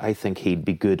what, I think he'd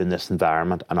be good in this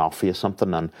environment, and offer you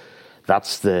something. And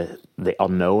that's the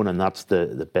unknown, and that's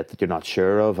the bit that you're not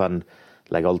sure of. And,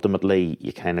 like, ultimately,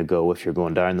 you kind of go, if you're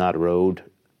going down that road,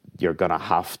 you're going to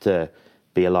have to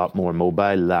be a lot more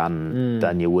mobile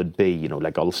than you would be. You know,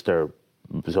 like Ulster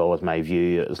was always my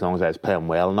view, as long as I was playing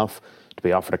well enough to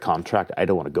be offered a contract, I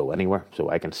don't want to go anywhere. So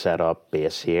I can set up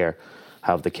base here,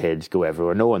 have the kids go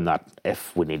everywhere, knowing that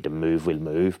if we need to move, we'll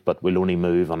move, but we'll only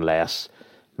move unless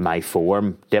my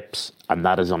form dips, and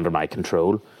that is under my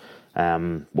control.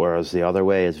 Whereas the other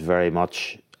way is very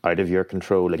much out of your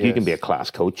control. Like, you can be a class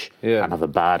coach and have a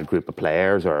bad group of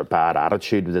players or a bad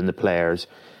attitude within the players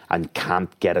and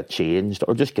can't get it changed,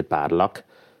 or just get bad luck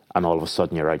and all of a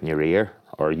sudden you're out in your ear.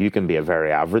 Or you can be a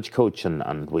very average coach,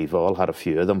 and we've all had a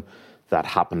few of them that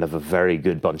happen to have a very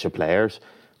good bunch of players,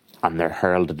 and they're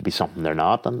heralded to be something they're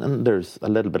not, and there's a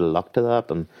little bit of luck to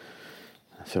that, and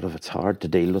sort of it's hard to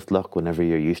deal with luck whenever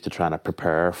you're used to trying to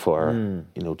prepare for,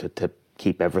 to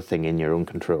keep everything in your own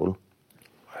control.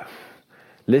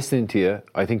 Listening to you,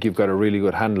 I think you've got a really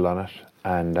good handle on it,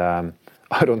 and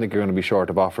I don't think you're going to be short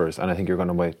of offers, and I think you're going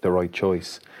to make the right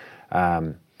choice.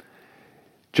 I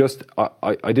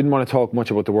didn't want to talk much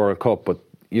about the World Cup, but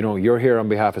you're here on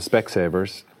behalf of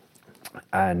Specsavers,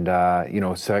 and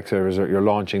Specsavers you're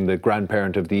launching the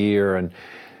Grandparent of the Year, and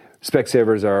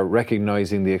Specsavers are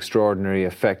recognising the extraordinary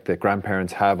effect that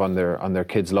grandparents have on their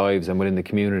kids' lives and within the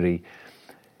community.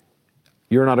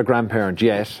 You're not a grandparent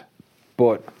yet,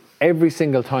 but every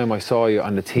single time I saw you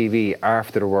on the TV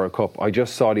after the World Cup, I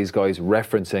just saw these guys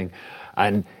referencing,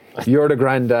 and you're the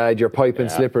granddad, you're piping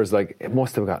slippers, like, it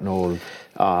must have gotten old.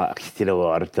 You know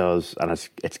what, it does, and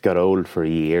it's got old for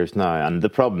years now. And the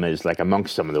problem is, like,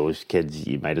 amongst some of those kids,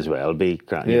 you might as well be.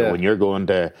 When you're going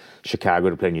to Chicago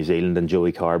to play New Zealand and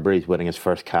Joey Carberry's winning his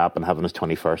first cap and having his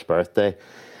 21st birthday,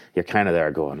 you're kind of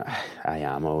there going, I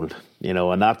am old,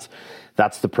 and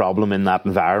that's the problem in that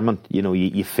environment.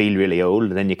 You feel really old,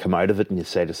 and then you come out of it and you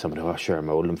say to somebody, oh, sure, I'm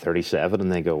old, I'm 37.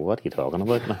 And they go, what are you talking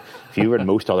about? If you were in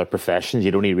most other professions,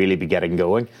 you'd only really be getting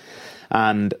going.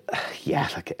 And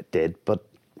like it did. But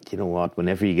you know what?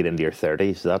 Whenever you get into your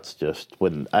 30s, that's just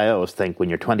when I always think when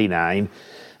you're 29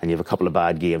 and you have a couple of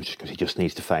bad games, because he just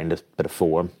needs to find a bit of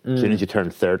form. As soon as you turn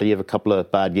 30, you have a couple of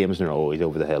bad games and you're he's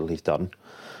over the hill, he's done.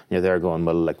 You're there going,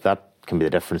 well, like, that can be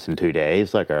the difference in 2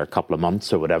 days, like, or a couple of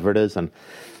months or whatever it is. And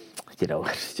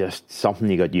it's just something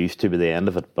you got used to by the end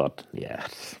of it. But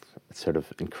it's sort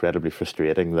of incredibly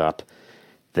frustrating that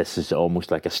this is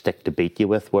almost like a stick to beat you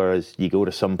with, whereas you go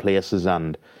to some places,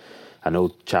 and I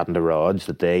know, chatting to Rog,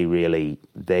 that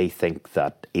they think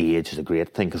that age is a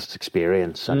great thing because it's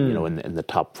experience, and in the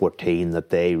top 14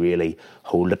 that they really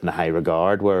hold it in a high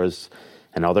regard, whereas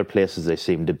in other places they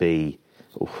seem to be,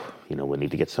 we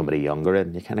need to get somebody younger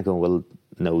in. You kind of go, well,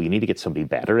 no, you need to get somebody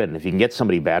better in. If you can get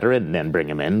somebody better in, then bring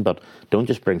them in, but don't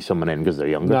just bring someone in because they're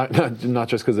younger. Not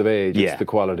just because of age, it's the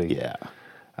quality. Yeah.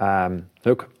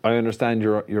 Look, I understand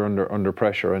you're under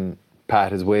pressure, and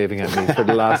Pat is waving at me for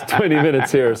the last 20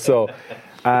 minutes here. So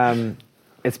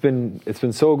it's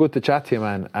been so good to chat to you,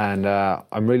 man, and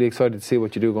I'm really excited to see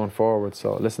what you do going forward.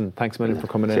 So listen, thanks a million for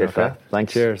coming in. Cheers, Okay?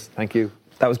 Thanks. Cheers. Thank you.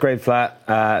 That was great, Flat.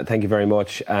 Thank you very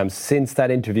much. Since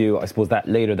that interview, I suppose that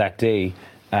later that day,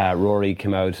 Rory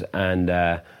came out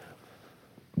and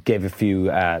gave a few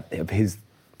of his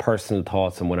personal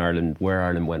thoughts on where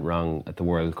Ireland went wrong at the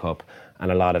World Cup.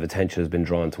 And a lot of attention has been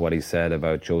drawn to what he said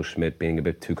about Joe Schmidt being a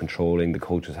bit too controlling, the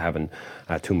coaches having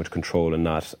too much control and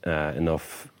not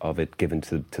enough of it given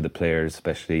to the players,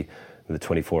 especially the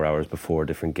 24 hours before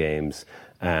different games.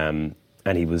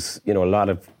 And he was, a lot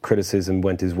of criticism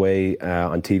went his way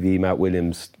on TV. Matt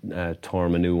Williams tore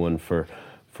him a new one for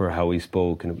how he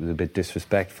spoke, and it was a bit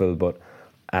disrespectful. But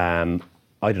I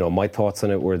don't know, my thoughts on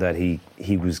it were that he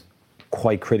was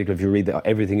quite critical. If you read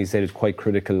everything he said, is quite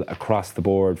critical across the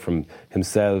board, from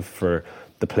himself, for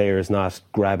the players not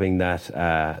grabbing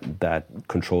that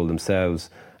control themselves,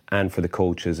 and for the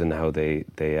coaches and how they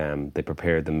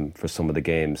prepared them for some of the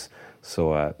games.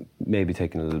 So maybe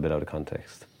taken a little bit out of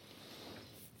context.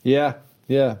 Yeah.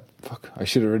 Fuck, I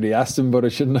should have really asked him, but I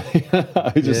shouldn't.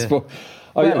 I just spoke.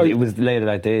 It was later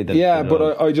that day.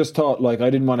 But I just thought, like, I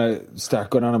didn't want to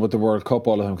start going on about the World Cup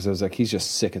all of him, because I was like, he's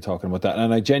just sick of talking about that,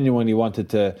 and I genuinely wanted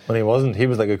to. When he wasn't, he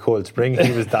was like a cold spring.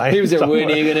 He was dying. He was there, when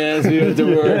are you going to ask me about the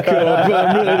World Cup?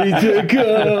 I'm ready to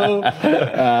go.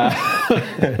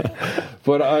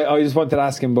 But I just wanted to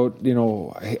ask him about,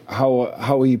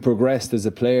 how he progressed as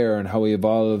a player and how he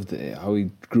evolved, how he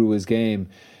grew his game.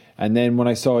 And then when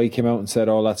I saw he came out and said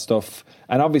all that stuff,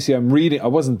 and obviously I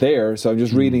wasn't there, so I'm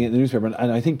just reading it in the newspaper,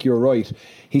 and I think you're right.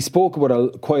 He spoke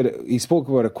about quite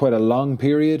a long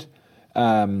period,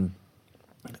 and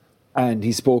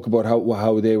he spoke about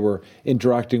how they were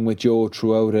interacting with Joe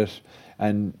throughout it,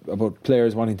 and about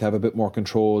players wanting to have a bit more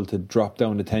control, to drop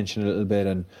down the tension a little bit,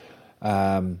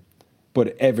 and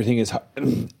but everything is,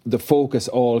 the focus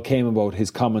all came about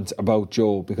his comments about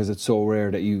Joe, because it's so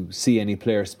rare that you see any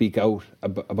player speak out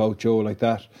about Joe like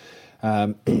that.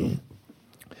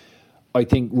 I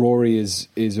think Rory is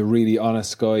a really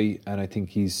honest guy, and I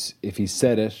think if he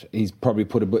said it, he's probably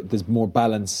there's more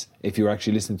balance if you're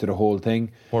actually listening to the whole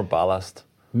thing. More ballast.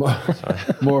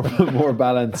 more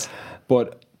balance.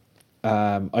 But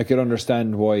I could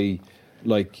understand why,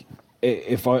 like,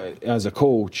 if I, as a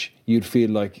coach, you'd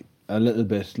feel like a little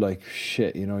bit like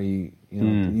shit. You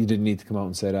didn't need to come out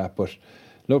and say that. But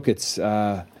look, it's.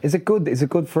 Is it good? Is it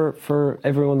good for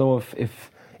everyone though?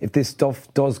 If this stuff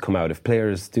does come out, if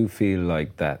players do feel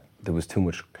like that there was too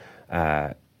much,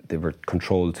 they were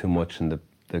controlled too much, and the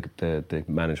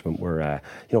management were,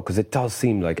 because it does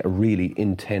seem like a really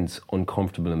intense,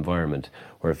 uncomfortable environment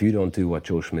where if you don't do what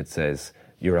Joe Schmidt says,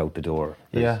 you're out the door.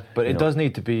 Yeah, but it does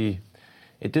need to be,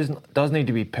 does need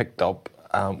to be picked up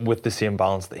with the same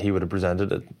balance that he would have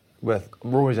presented it with.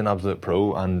 Rory's an absolute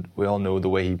pro, and we all know the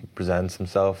way he presents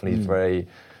himself, and he's very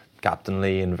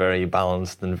captainly and very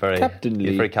balanced and very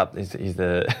captainly. He's very he's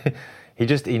the he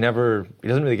doesn't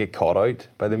really get caught out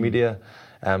by the media.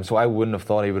 So I wouldn't have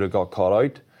thought he would have got caught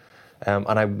out, and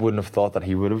I wouldn't have thought that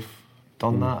he would have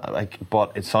done that.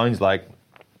 But it sounds like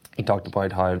he talked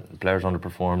about how players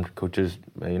underperformed, coaches,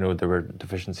 there were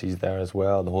deficiencies there as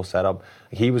well, the whole setup.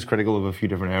 He was critical of a few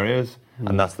different areas,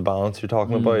 and that's the balance you're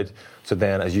talking about. So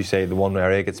then, as you say, the one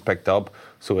area gets picked up,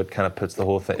 so it kind of puts the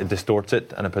whole thing, it distorts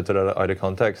it, and it puts it out of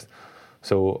context.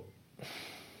 So...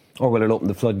 Or will it open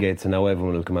the floodgates and now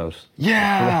everyone will come out?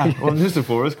 Yeah! Well, Mr.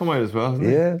 Forrest come out as well, hasn't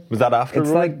Yeah. Was that after? It's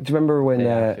Rory? like, do you remember when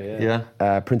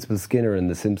Principal Skinner in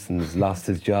The Simpsons lost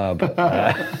his job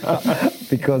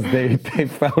because they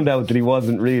found out that he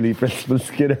wasn't really Principal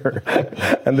Skinner,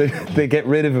 and they get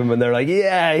rid of him, and they're like,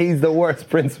 yeah, he's the worst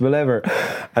principal ever,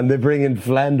 and they bring in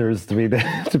Flanders to be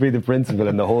the principal,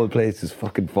 and the whole place just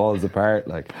fucking falls apart.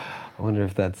 Like, I wonder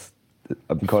if that's...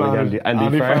 I'm calling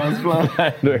Andy Flanders.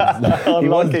 He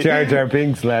was Jar Jar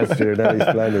Binks last year. Now he's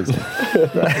Flanders.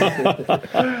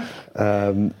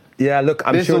 Look,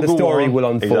 I'm sure the story will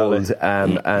unfold,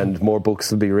 and more books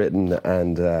will be written,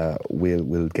 and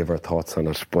we'll give our thoughts on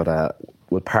it. But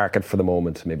we'll park it for the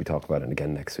moment. Maybe talk about it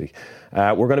again next week.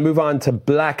 We're going to move on to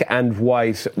Black and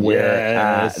White,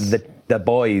 where the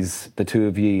boys, the two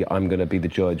of ye, I'm going to be the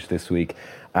judge this week.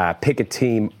 Pick a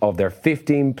team of their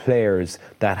 15 players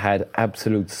that had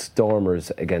absolute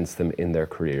stormers against them in their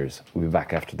careers. We'll be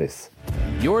back after this.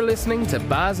 You're listening to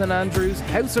Baz and Andrew's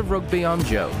House of Rugby on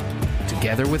Joe,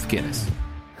 together with Guinness.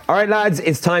 All right, lads,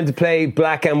 it's time to play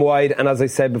Black and White. And as I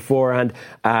said beforehand,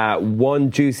 one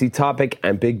juicy topic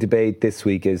and big debate this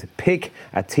week is pick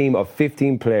a team of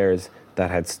 15 players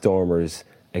that had stormers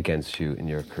against you in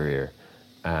your career.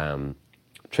 Trimby,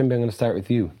 I'm going to start with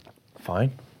you.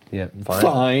 Fine. Yeah,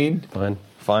 Fine.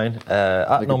 At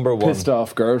like number one, pissed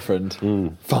off girlfriend.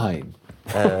 Fine.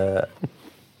 At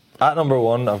number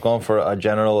one, I've gone for a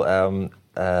general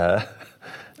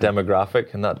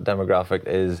demographic, and that demographic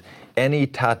is any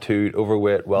tattooed,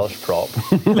 overweight Welsh prop.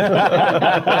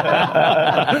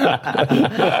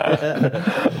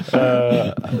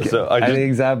 Any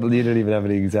example? You don't even have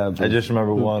any examples. I just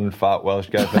remember one fat Welsh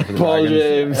guy for the Paul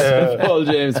Dragons. James. Paul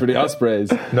James for the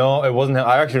Ospreys. No, it wasn't him.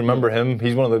 I actually remember him.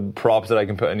 He's one of the props that I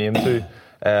can put a name to.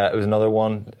 It was another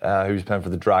one who was playing for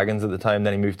the Dragons at the time.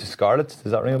 Then he moved to Scarlets.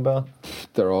 Does that ring a bell?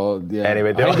 They're all, yeah.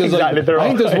 Anyway, I think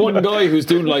there's one guy who's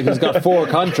got 4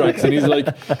 contracts, and he's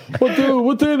like, what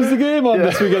time is the game on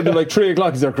this weekend? They're like 3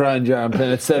 o'clock. He's like, grand, yeah, I'm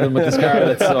playing at 7 with the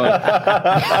Scarlets. So.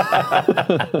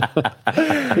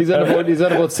 he's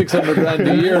at about 600 grand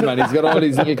a year, man. He's got all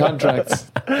these little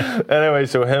contracts. Anyway,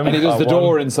 so him. And he does the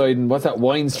door inside, and what's that,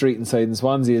 Wine Street inside in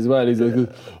Swansea as well. He's like,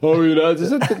 oh, you lads,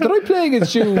 did I play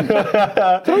against you?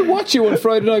 Did I watch you on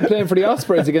Friday night playing for the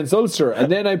Ospreys against Ulster, and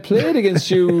then I played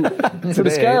against you for the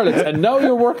Scarlets, and now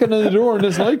you're working in the door in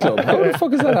this nightclub? How the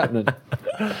fuck is that happening?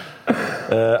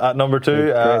 At number 2,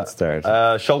 great start.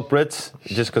 Shulk Brits,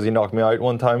 just because he knocked me out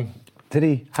one time. Did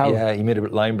he? How? Yeah, he made a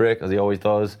line break, as he always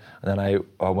does, and then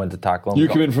I went to tackle him. You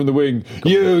come in from the wing,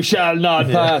 you shall not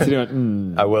pass. And he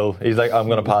went, I will. He's like, I'm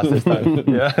going to pass this time.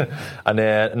 Yeah. And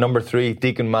then number 3,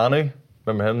 Deacon Manu.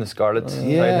 Remember him, the Scarlets?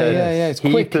 Yeah. It's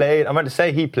quick. I meant to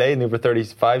say he played in the over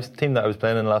 35s team that I was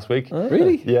playing in last week.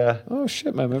 Really? Yeah. Oh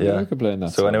shit, man! Maybe I could play in that.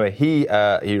 So anyway, he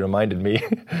reminded me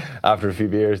after a few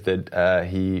beers that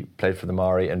he played for the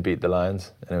Maori and beat the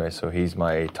Lions. Anyway, so he's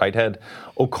my tight head.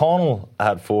 O'Connell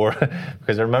had 4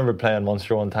 because I remember playing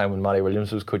Munster one time when Matty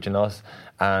Williams was coaching us,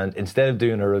 and instead of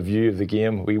doing a review of the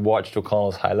game, we watched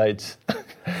O'Connell's highlights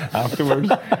afterwards.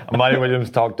 And Matty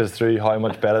Williams talked us through how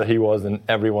much better he was than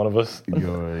every one of us.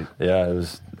 You're right. Yeah, it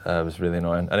was really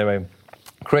annoying. Anyway,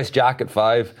 Chris Jack at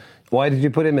 5. Why did you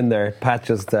put him in there? Pat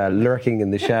just lurking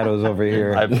in the shadows over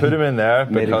here. I put him in there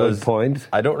Made a because good point.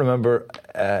 I don't remember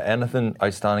anything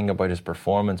outstanding about his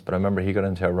performance, but I remember he got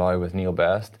into a row with Neil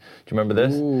Best. Do you remember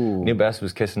this? Ooh. Neil Best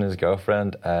was kissing his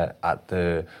girlfriend at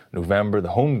the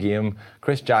home game.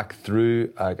 Chris Jack threw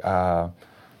some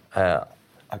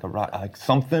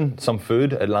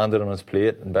food. It landed on his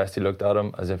plate, and Bestie looked at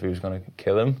him as if he was going to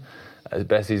kill him.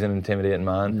 Bestie's an intimidating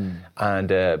man, and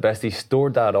Bestie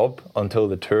stored that up until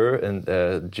the tour in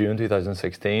June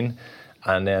 2016,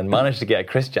 and then managed to get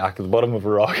Chris Jack at the bottom of a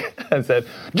rock and said,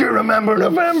 "Do you remember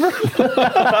November?"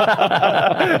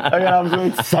 Like an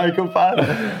absolute psychopath.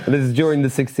 And this is during the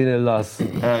 16-0 loss.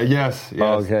 Yes.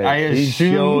 Okay. I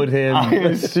showed him. I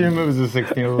assume it was a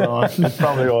 16-0 loss. It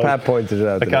probably was. Pat pointed it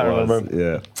out. I can't remember.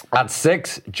 Yeah. At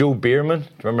 6, Joe Bierman. Do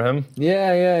you remember him?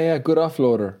 Yeah. Good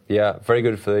offloader. Yeah, very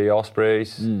good for the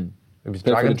Ospreys. It was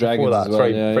Better for the Dragons before Dragons that. as well,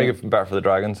 Sorry, yeah, very yeah. good better for the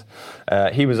Dragons.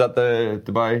 He was at the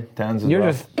Dubai Tens as You're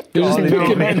well. just picking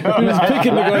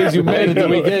the guys you made at the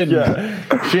weekend.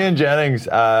 Yeah. Shane Jennings,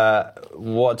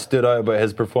 what stood out about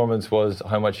his performance was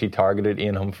how much he targeted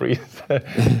Ian Humphries.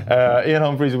 Ian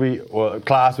Humphries,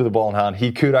 class with the ball in hand.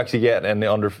 He could actually get in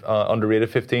the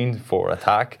underrated 15 for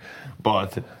attack,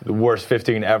 but the worst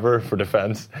 15 ever for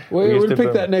defence. We'll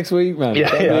pick that next week, man.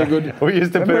 Yeah. Good. We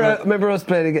used to remember us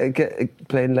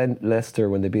playing Leicester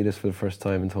when they beat us for the first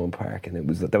time in Thome Park, and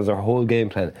that was our whole game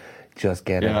plan. Just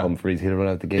get Humphries, he'll run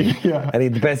out the game. And he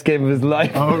had the best game of his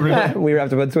life. Oh, really? We were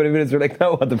after about 20 minutes, we're like,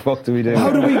 no, what the fuck do we do? How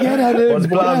do we get at him? What's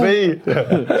plan B?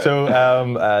 So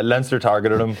Leinster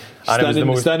targeted him. And it was the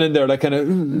most, standing there, like kind of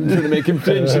trying to make him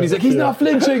flinch, and he's like, he's not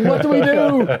flinching, what do we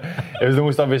do? It was the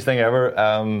most obvious thing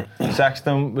ever.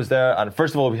 Sexton was there, and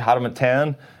first of all, we had him at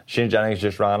 10. Shane Jennings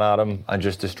just ran at him and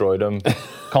just destroyed him.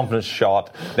 Confidence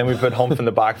shot. Then we put Humph in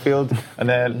the backfield, and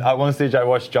then at one stage I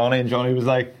watched Johnny, and Johnny was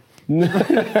like,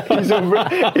 he's over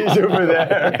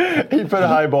there. He put a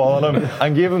high ball on him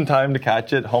and gave him time to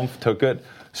catch it. Humph took it.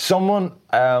 Someone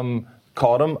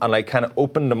caught him and like kind of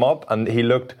opened him up, and he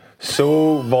looked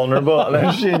so vulnerable. And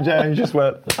then Shane Jennings just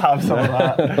went, have some of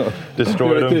that.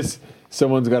 Destroyed him.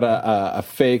 Someone's got a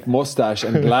fake mustache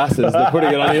and glasses. They're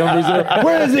putting it on the Humphries.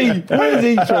 Where is he? Where is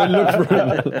he? Trying to look for him.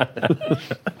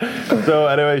 So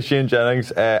anyway, Shane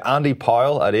Jennings. Andy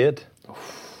Powell at 8.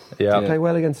 Yeah. Play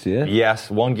well against you, yeah?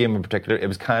 Yes, one game in particular. It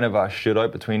was kind of a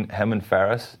shootout between him and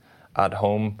Ferris at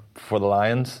home for the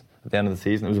Lions at the end of the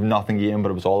season. It was a nothing game, but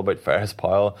it was all about Ferris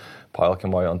Powell. Powell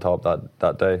came out on top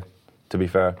that day, to be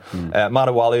fair.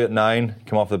 Matawali at 9,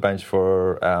 came off the bench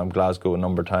for Glasgow a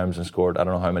number of times and scored I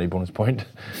don't know how many bonus point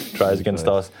tries against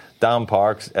us. Dan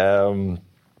Parks.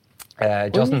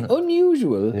 Justin.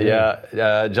 Unusual.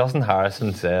 Yeah, Justin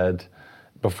Harrison said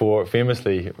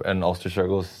famously in Ulster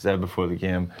circles, said before the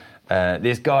game,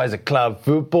 this guy's a club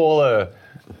footballer.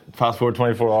 Fast forward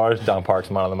 24 hours, Dan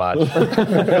Parks, man of the match.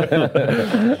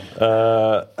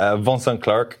 Vincent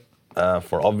Clerc,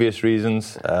 for obvious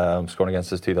reasons, scoring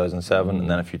against us 2007 and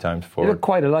then a few times before. You look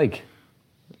quite alike.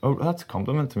 Oh, that's a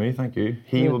compliment to me, thank you.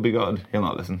 He will be good. He'll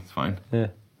not listen, it's fine. Yeah.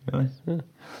 Really? Yeah.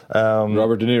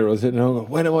 Robert De Niro sitting home.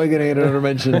 When am I going to get another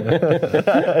mention? Nick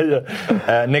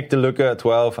DeLuca at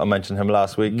 12. I mentioned him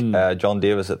last week. John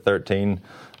Davis at 13.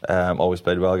 Always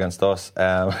played well against us.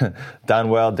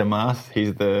 Danwell Damas. Do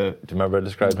you remember I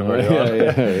described him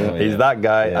earlier? Yeah. He's that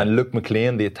guy. Yeah. And Luke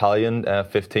McLean, the Italian,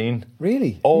 15.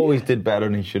 Really? Always did better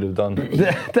than he should have done.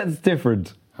 That's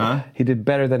different. Huh? He did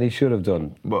better than he should have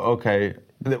done. Well, okay.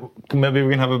 Maybe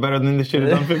we can have a better than they should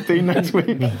have done 15 next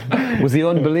week. Was he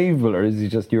unbelievable, or is he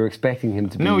just you're expecting him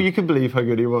to be? No, you could believe how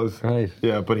good he was. Right.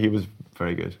 Yeah, but he was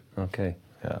very good. Okay.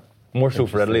 Yeah. More so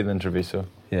for Italy than Treviso.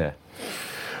 Yeah.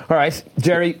 All right,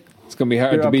 Jerry. It's going to be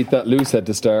hard to beat that loosehead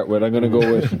to start with. I'm going to go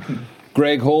with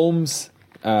Greg Holmes,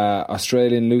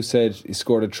 Australian loosehead. He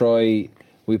scored a try.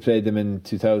 We played them in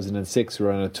 2006. We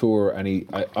were on a tour, and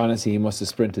honestly, he must have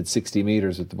sprinted 60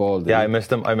 metres with the ball. Yeah, I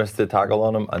missed him. I missed the tackle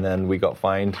on him, and then we got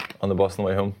fined on the bus on the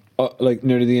way home. Like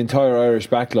nearly the entire Irish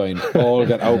backline all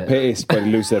got outpaced by the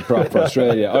loosehead prop for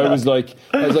Australia. I was like,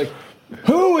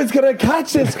 who is going to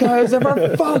catch this, guys?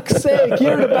 For fuck's sake,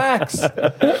 here are the backs.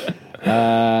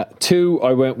 2,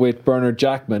 I went with Bernard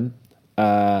Jackman.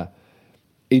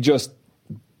 He just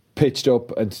pitched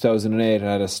up in 2008 and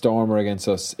had a stormer against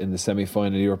us in the semi-final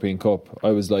of the European Cup. I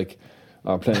was like,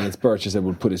 playing against Birch, I said,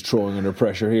 we'll put his throwing under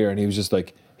pressure here, and he was just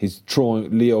like, he's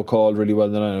throwing. Leo called really well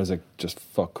tonight. I was like, just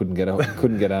fuck, couldn't get on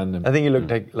him. I think he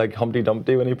looked like Humpty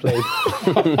Dumpty when he played.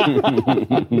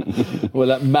 Well,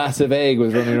 that massive egg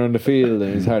was running around the field,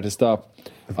 and it's hard to stop.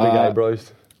 Big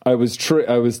eyebrows. I was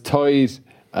tied.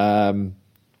 I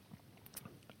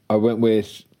went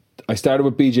with I started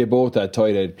with BJ Botha at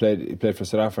tight end. He played for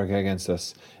South Africa against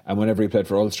us, and whenever he played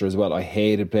for Ulster as well, I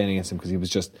hated playing against him because he was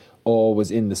just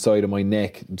always in the side of my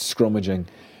neck scrummaging.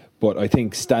 But I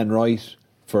think Stan Wright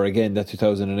for again that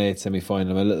 2008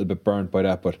 semi-final, I'm a little bit burnt by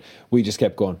that, but we just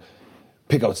kept going.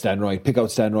 Pick out Stan Wright.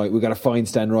 We got to find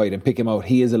Stan Wright and pick him out.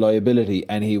 He is a liability,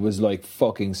 and he was like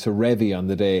fucking Serevi on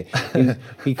the day.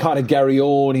 He caught a Gary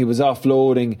Owen. He was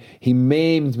offloading. He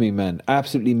maimed me, man.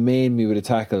 Absolutely maimed me with a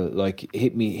tackle. Like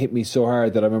hit me so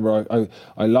hard that I remember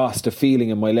I lost a feeling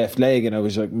in my left leg, and I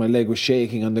was like my leg was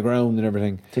shaking on the ground and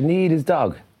everything. Didn't he eat his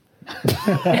dog?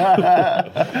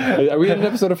 Are we in an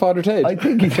episode of Father Ted? I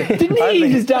think he did. Didn't he eat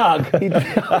his dog?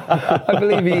 I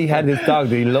believe he had his dog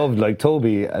that he loved, like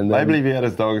Toby. And then I believe he had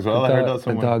his dog as well. I heard that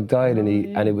somewhere. The dog died, and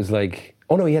it was like,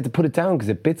 oh no, he had to put it down because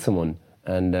it bit someone,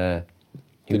 and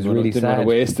he was really sad. Didn't want to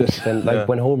waste it. Then, like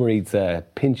when Homer eats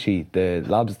Pinchy, the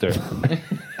lobster,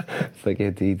 it's like he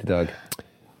had to eat the dog.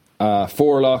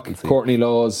 Forelock, Courtney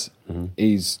Laws.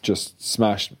 He's just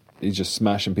smashed. He's just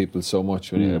smashing people so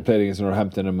much. When I played against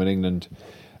Northampton and with England.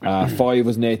 5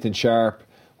 was Nathan Sharp.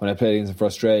 When I played against him for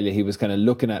Australia, he was kind of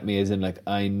looking at me as in like,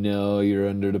 I know you're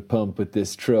under the pump with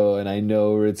this throw and I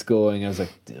know where it's going. I was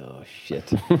like, oh shit.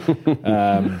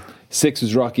 6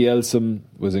 was Rocky Elsom,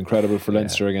 was incredible for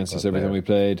Leinster against us every time we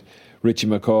played. Richie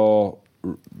McCaw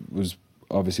was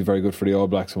obviously very good for the All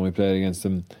Blacks when we played against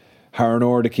them. Harron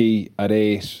Ordicke at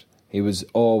 8. He was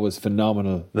always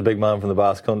phenomenal. The big man from the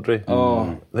Basque Country.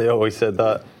 Oh, they always said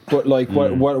that. But like,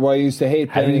 what I used to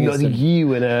hate playing against him.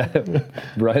 You and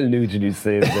Brian Nugent used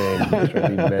to say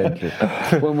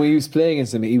the same. When we used to play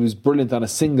against him, he was brilliant on a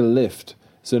single lift.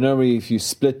 So normally, if you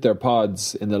split their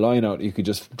pods in the line-out, you could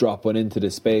just drop one into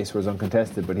the space where it's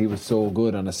uncontested. But he was so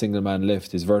good on a single-man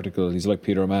lift. He's vertical. He's like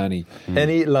Peter O'Mahony.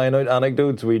 Any line-out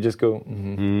anecdotes? We just go.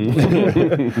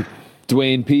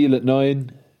 Dwayne Peel at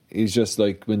 9. He's just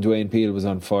like when Dwayne Peel was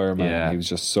on fire, man. Yeah. He was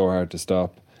just so hard to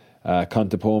stop.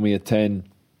 Contepomi at 10.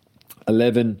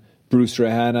 11, Bruce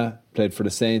Rehana, played for the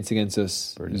Saints against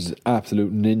us. He was an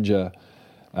absolute ninja.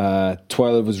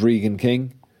 12 was Regan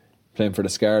King, playing for the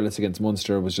Scarlets against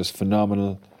Munster, was just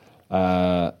phenomenal.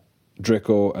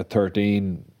 Drico at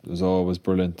 13 was always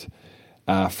brilliant.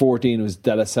 14 was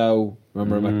Delasau.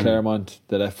 Remember him at Claremont,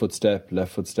 the left foot step,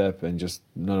 and just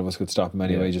none of us could stop him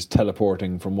anyway, just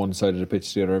teleporting from one side of the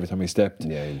pitch to the other every time he stepped.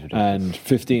 And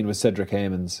 15 was Cedric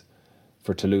Hamons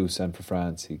for Toulouse and for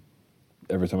France.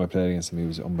 Every time I played against him, he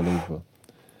was unbelievable.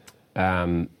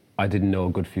 I didn't know a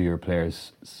good few of your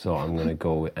players, so I'm going to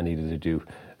go with, I needed to do.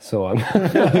 So I'm going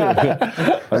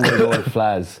to go with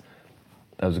Flaz.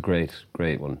 That was a great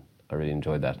one. I really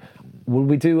enjoyed that. Will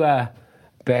we do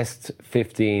best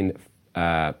 15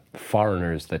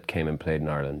 foreigners that came and played in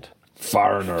Ireland?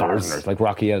 Foreigners. Like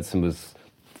Rocky Elson was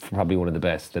probably one of the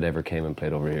best that ever came and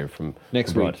played over here from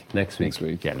Next abroad. week. Next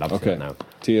week. Yeah, love okay. it now.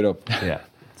 Tee it up. Yeah,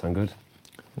 sound good.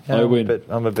 Yeah, I win.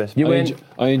 I'm a bit. You win.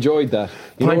 I enjoyed that.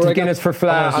 Pint of Guinness for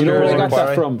Flaz. You know where I got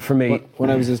that from? For me. When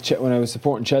I was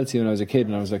supporting Chelsea when I was a kid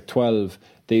and I was like 12,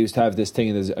 they used to have this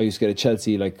thing. I used to get a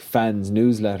Chelsea like fans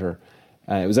newsletter.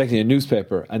 It was actually a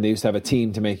newspaper, and they used to have a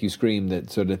team to make you scream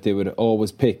so that they would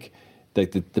always pick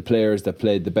like the players that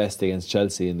played the best against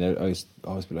Chelsea, and I used to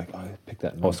always be like, oh, I picked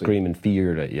that. Scream in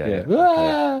fear that, yeah.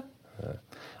 Ah!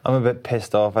 I'm a bit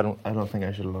pissed off. I don't think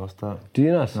I should have lost that. Do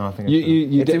you not? No, I think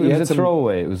it was a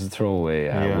throwaway. It was a throwaway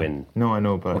win. No, I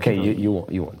know, but okay, you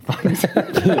won.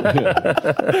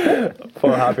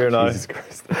 Far happier now. Jesus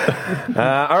Christ.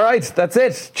 All right, that's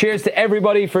it. Cheers to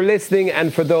everybody for listening,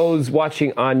 and for those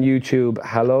watching on YouTube,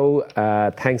 hello.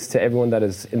 Thanks to everyone that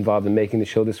is involved in making the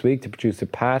show this week, to producer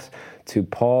Pat, to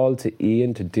Paul, to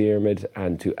Ian, to Diarmid,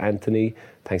 and to Anthony.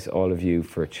 Thanks to all of you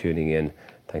for tuning in.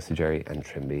 Thanks to Jerry and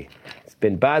Trimby. It's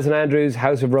been Baz and Andrews,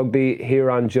 House of Rugby, here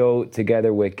on Joe,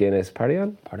 together with Guinness. Party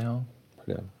on? Party on.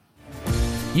 Yeah.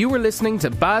 You were listening to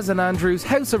Baz and Andrews,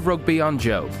 House of Rugby on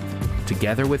Joe,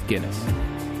 together with Guinness.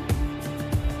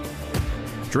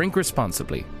 Drink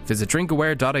responsibly. Visit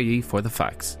drinkaware.ie for the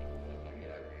facts.